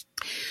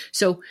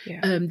 So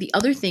the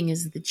other thing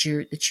is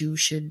that you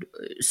should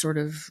sort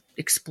of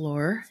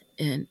explore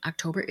in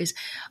October is,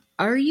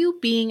 are you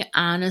being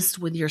honest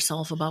with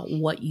yourself about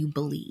what you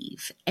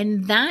believe?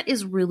 And that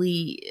is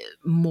really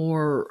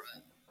more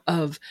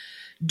of,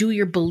 do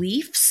your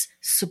beliefs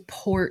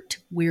support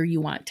where you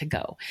want to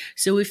go?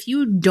 So if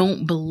you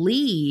don't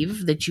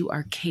believe that you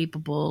are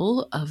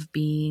capable of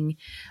being,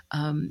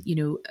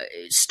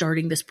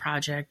 starting this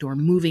project or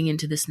moving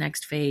into this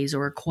next phase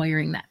or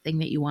acquiring that thing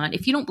that you want,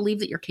 if you don't believe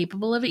that you're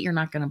capable of it, you're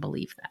not going to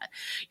believe that.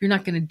 You're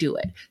not going to do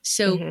it.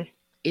 So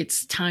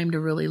it's time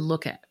to really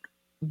look at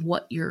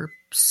what your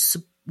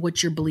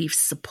beliefs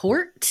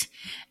support,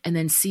 and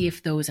then see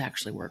if those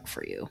actually work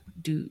for you.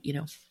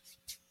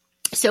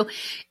 So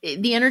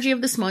the energy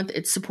of this month,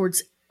 it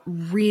supports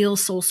real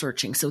soul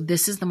searching. So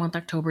this is the month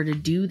October to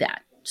do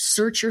that.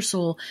 Search your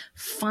soul,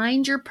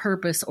 find your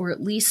purpose, or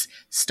at least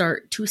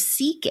start to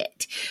seek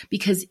it,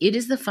 because it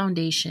is the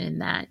foundation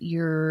that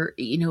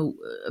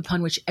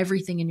upon which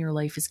everything in your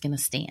life is going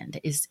to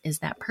stand, is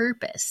that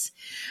purpose.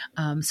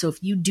 So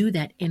if you do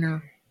that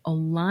inner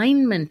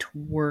alignment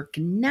work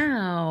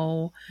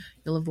now,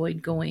 you'll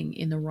avoid going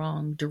in the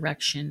wrong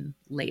direction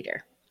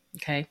later.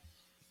 Okay.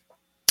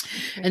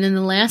 And then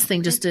the last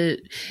thing is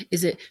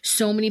that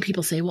so many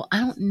people say, well, I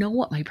don't know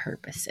what my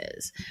purpose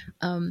is.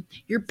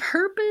 Your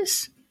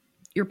purpose,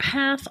 your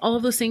path, all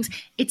of those things,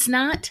 it's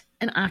not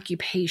an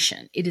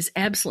occupation. It is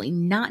absolutely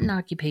not an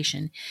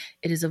occupation.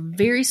 It is a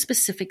very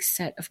specific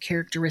set of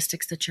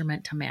characteristics that you're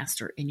meant to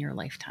master in your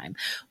lifetime,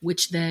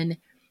 which then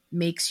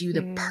makes you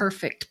the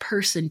perfect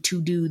person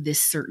to do this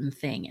certain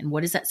thing. And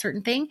what is that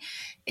certain thing?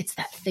 It's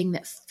that thing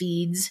that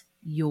feeds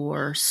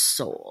your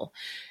soul.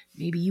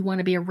 Maybe you want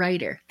to be a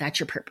writer. That's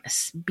your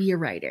purpose. Be a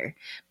writer.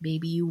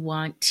 Maybe you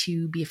want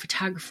to be a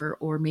photographer,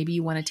 or maybe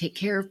you want to take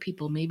care of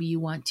people. Maybe you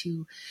want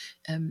to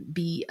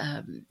be,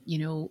 an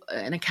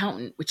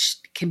accountant, which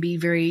can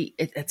be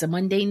it's a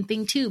mundane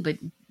thing too, but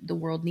the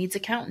world needs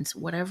accountants.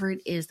 Whatever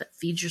it is that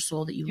feeds your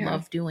soul that you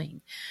love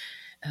doing,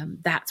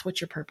 that's what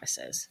your purpose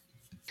is.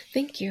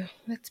 Thank you.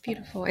 That's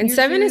beautiful. And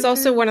 7 is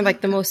also one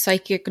of the most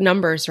psychic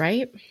numbers,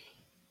 right?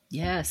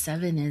 Yeah,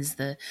 7 is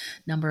the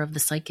number of the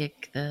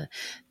psychic, the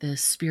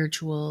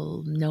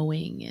spiritual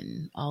knowing,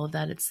 and all of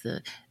that. It's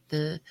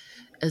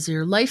as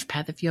your life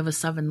path. If you have a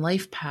 7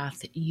 life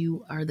path,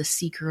 you are the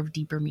seeker of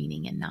deeper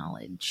meaning and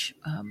knowledge.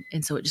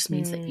 And so it just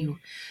means that you,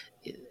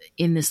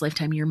 in this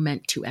lifetime, you're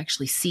meant to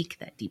actually seek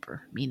that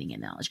deeper meaning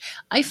and knowledge.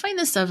 I find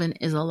the 7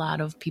 is a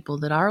lot of people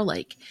that are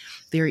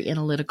very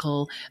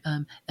analytical.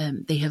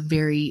 They have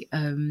very,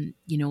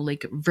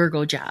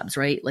 Virgo jobs,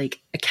 right? Like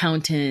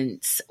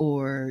accountants,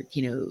 or,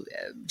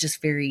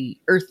 just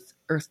very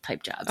earth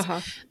type jobs.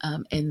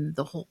 And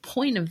the whole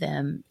point of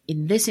them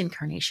in this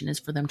incarnation is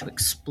for them to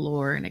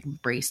explore and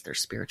embrace their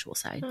spiritual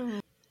side.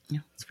 Yeah,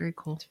 it's very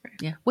cool.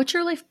 Yeah. What's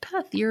your life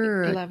path?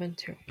 You're 11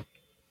 too.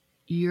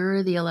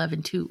 You're the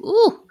 11 too.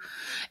 Ooh.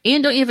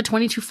 And don't you have a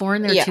 22-4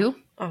 in there too?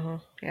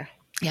 Yeah.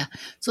 Yeah.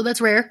 So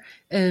that's rare,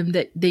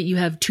 that you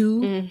have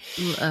 2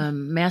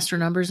 master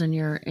numbers in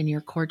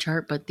your core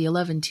chart, but the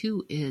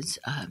 11-2 is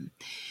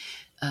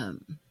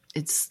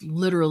it's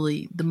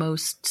literally the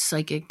most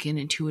psychic and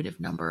intuitive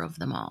number of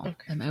them all.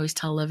 Okay. I always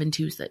tell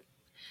 11-2s that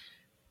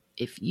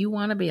if you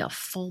want to be a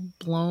full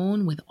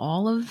blown with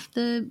all of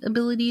the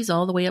abilities,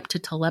 all the way up to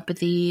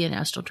telepathy and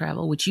astral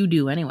travel, which you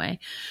do anyway,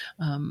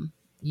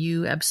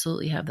 you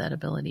absolutely have that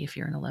ability if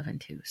you're an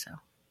 11-2. So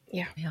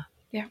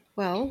yeah.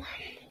 Well,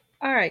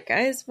 All right,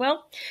 guys.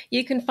 Well,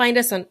 you can find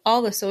us on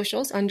all the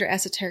socials under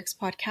Esoterics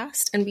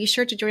Podcast, and be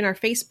sure to join our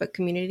Facebook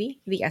community,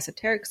 the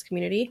Esoterics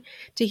Community,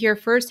 to hear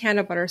firsthand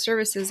about our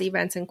services,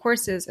 events, and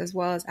courses, as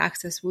well as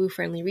access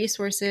woo-friendly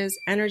resources,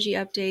 energy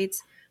updates,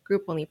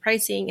 group-only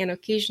pricing, and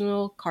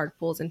occasional card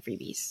pulls and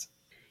freebies.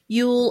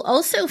 You'll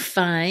also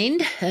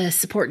find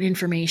support and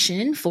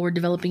information for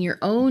developing your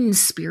own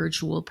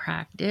spiritual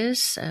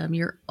practice,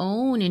 your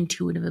own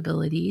intuitive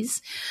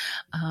abilities,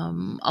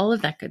 all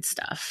of that good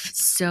stuff.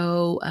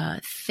 So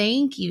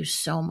thank you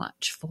so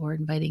much for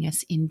inviting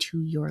us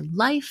into your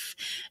life.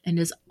 And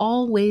as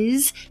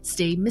always,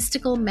 stay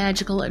mystical,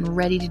 magical, and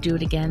ready to do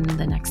it again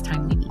the next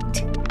time we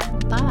meet.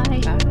 Bye.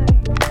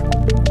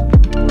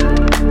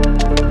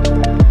 Bye.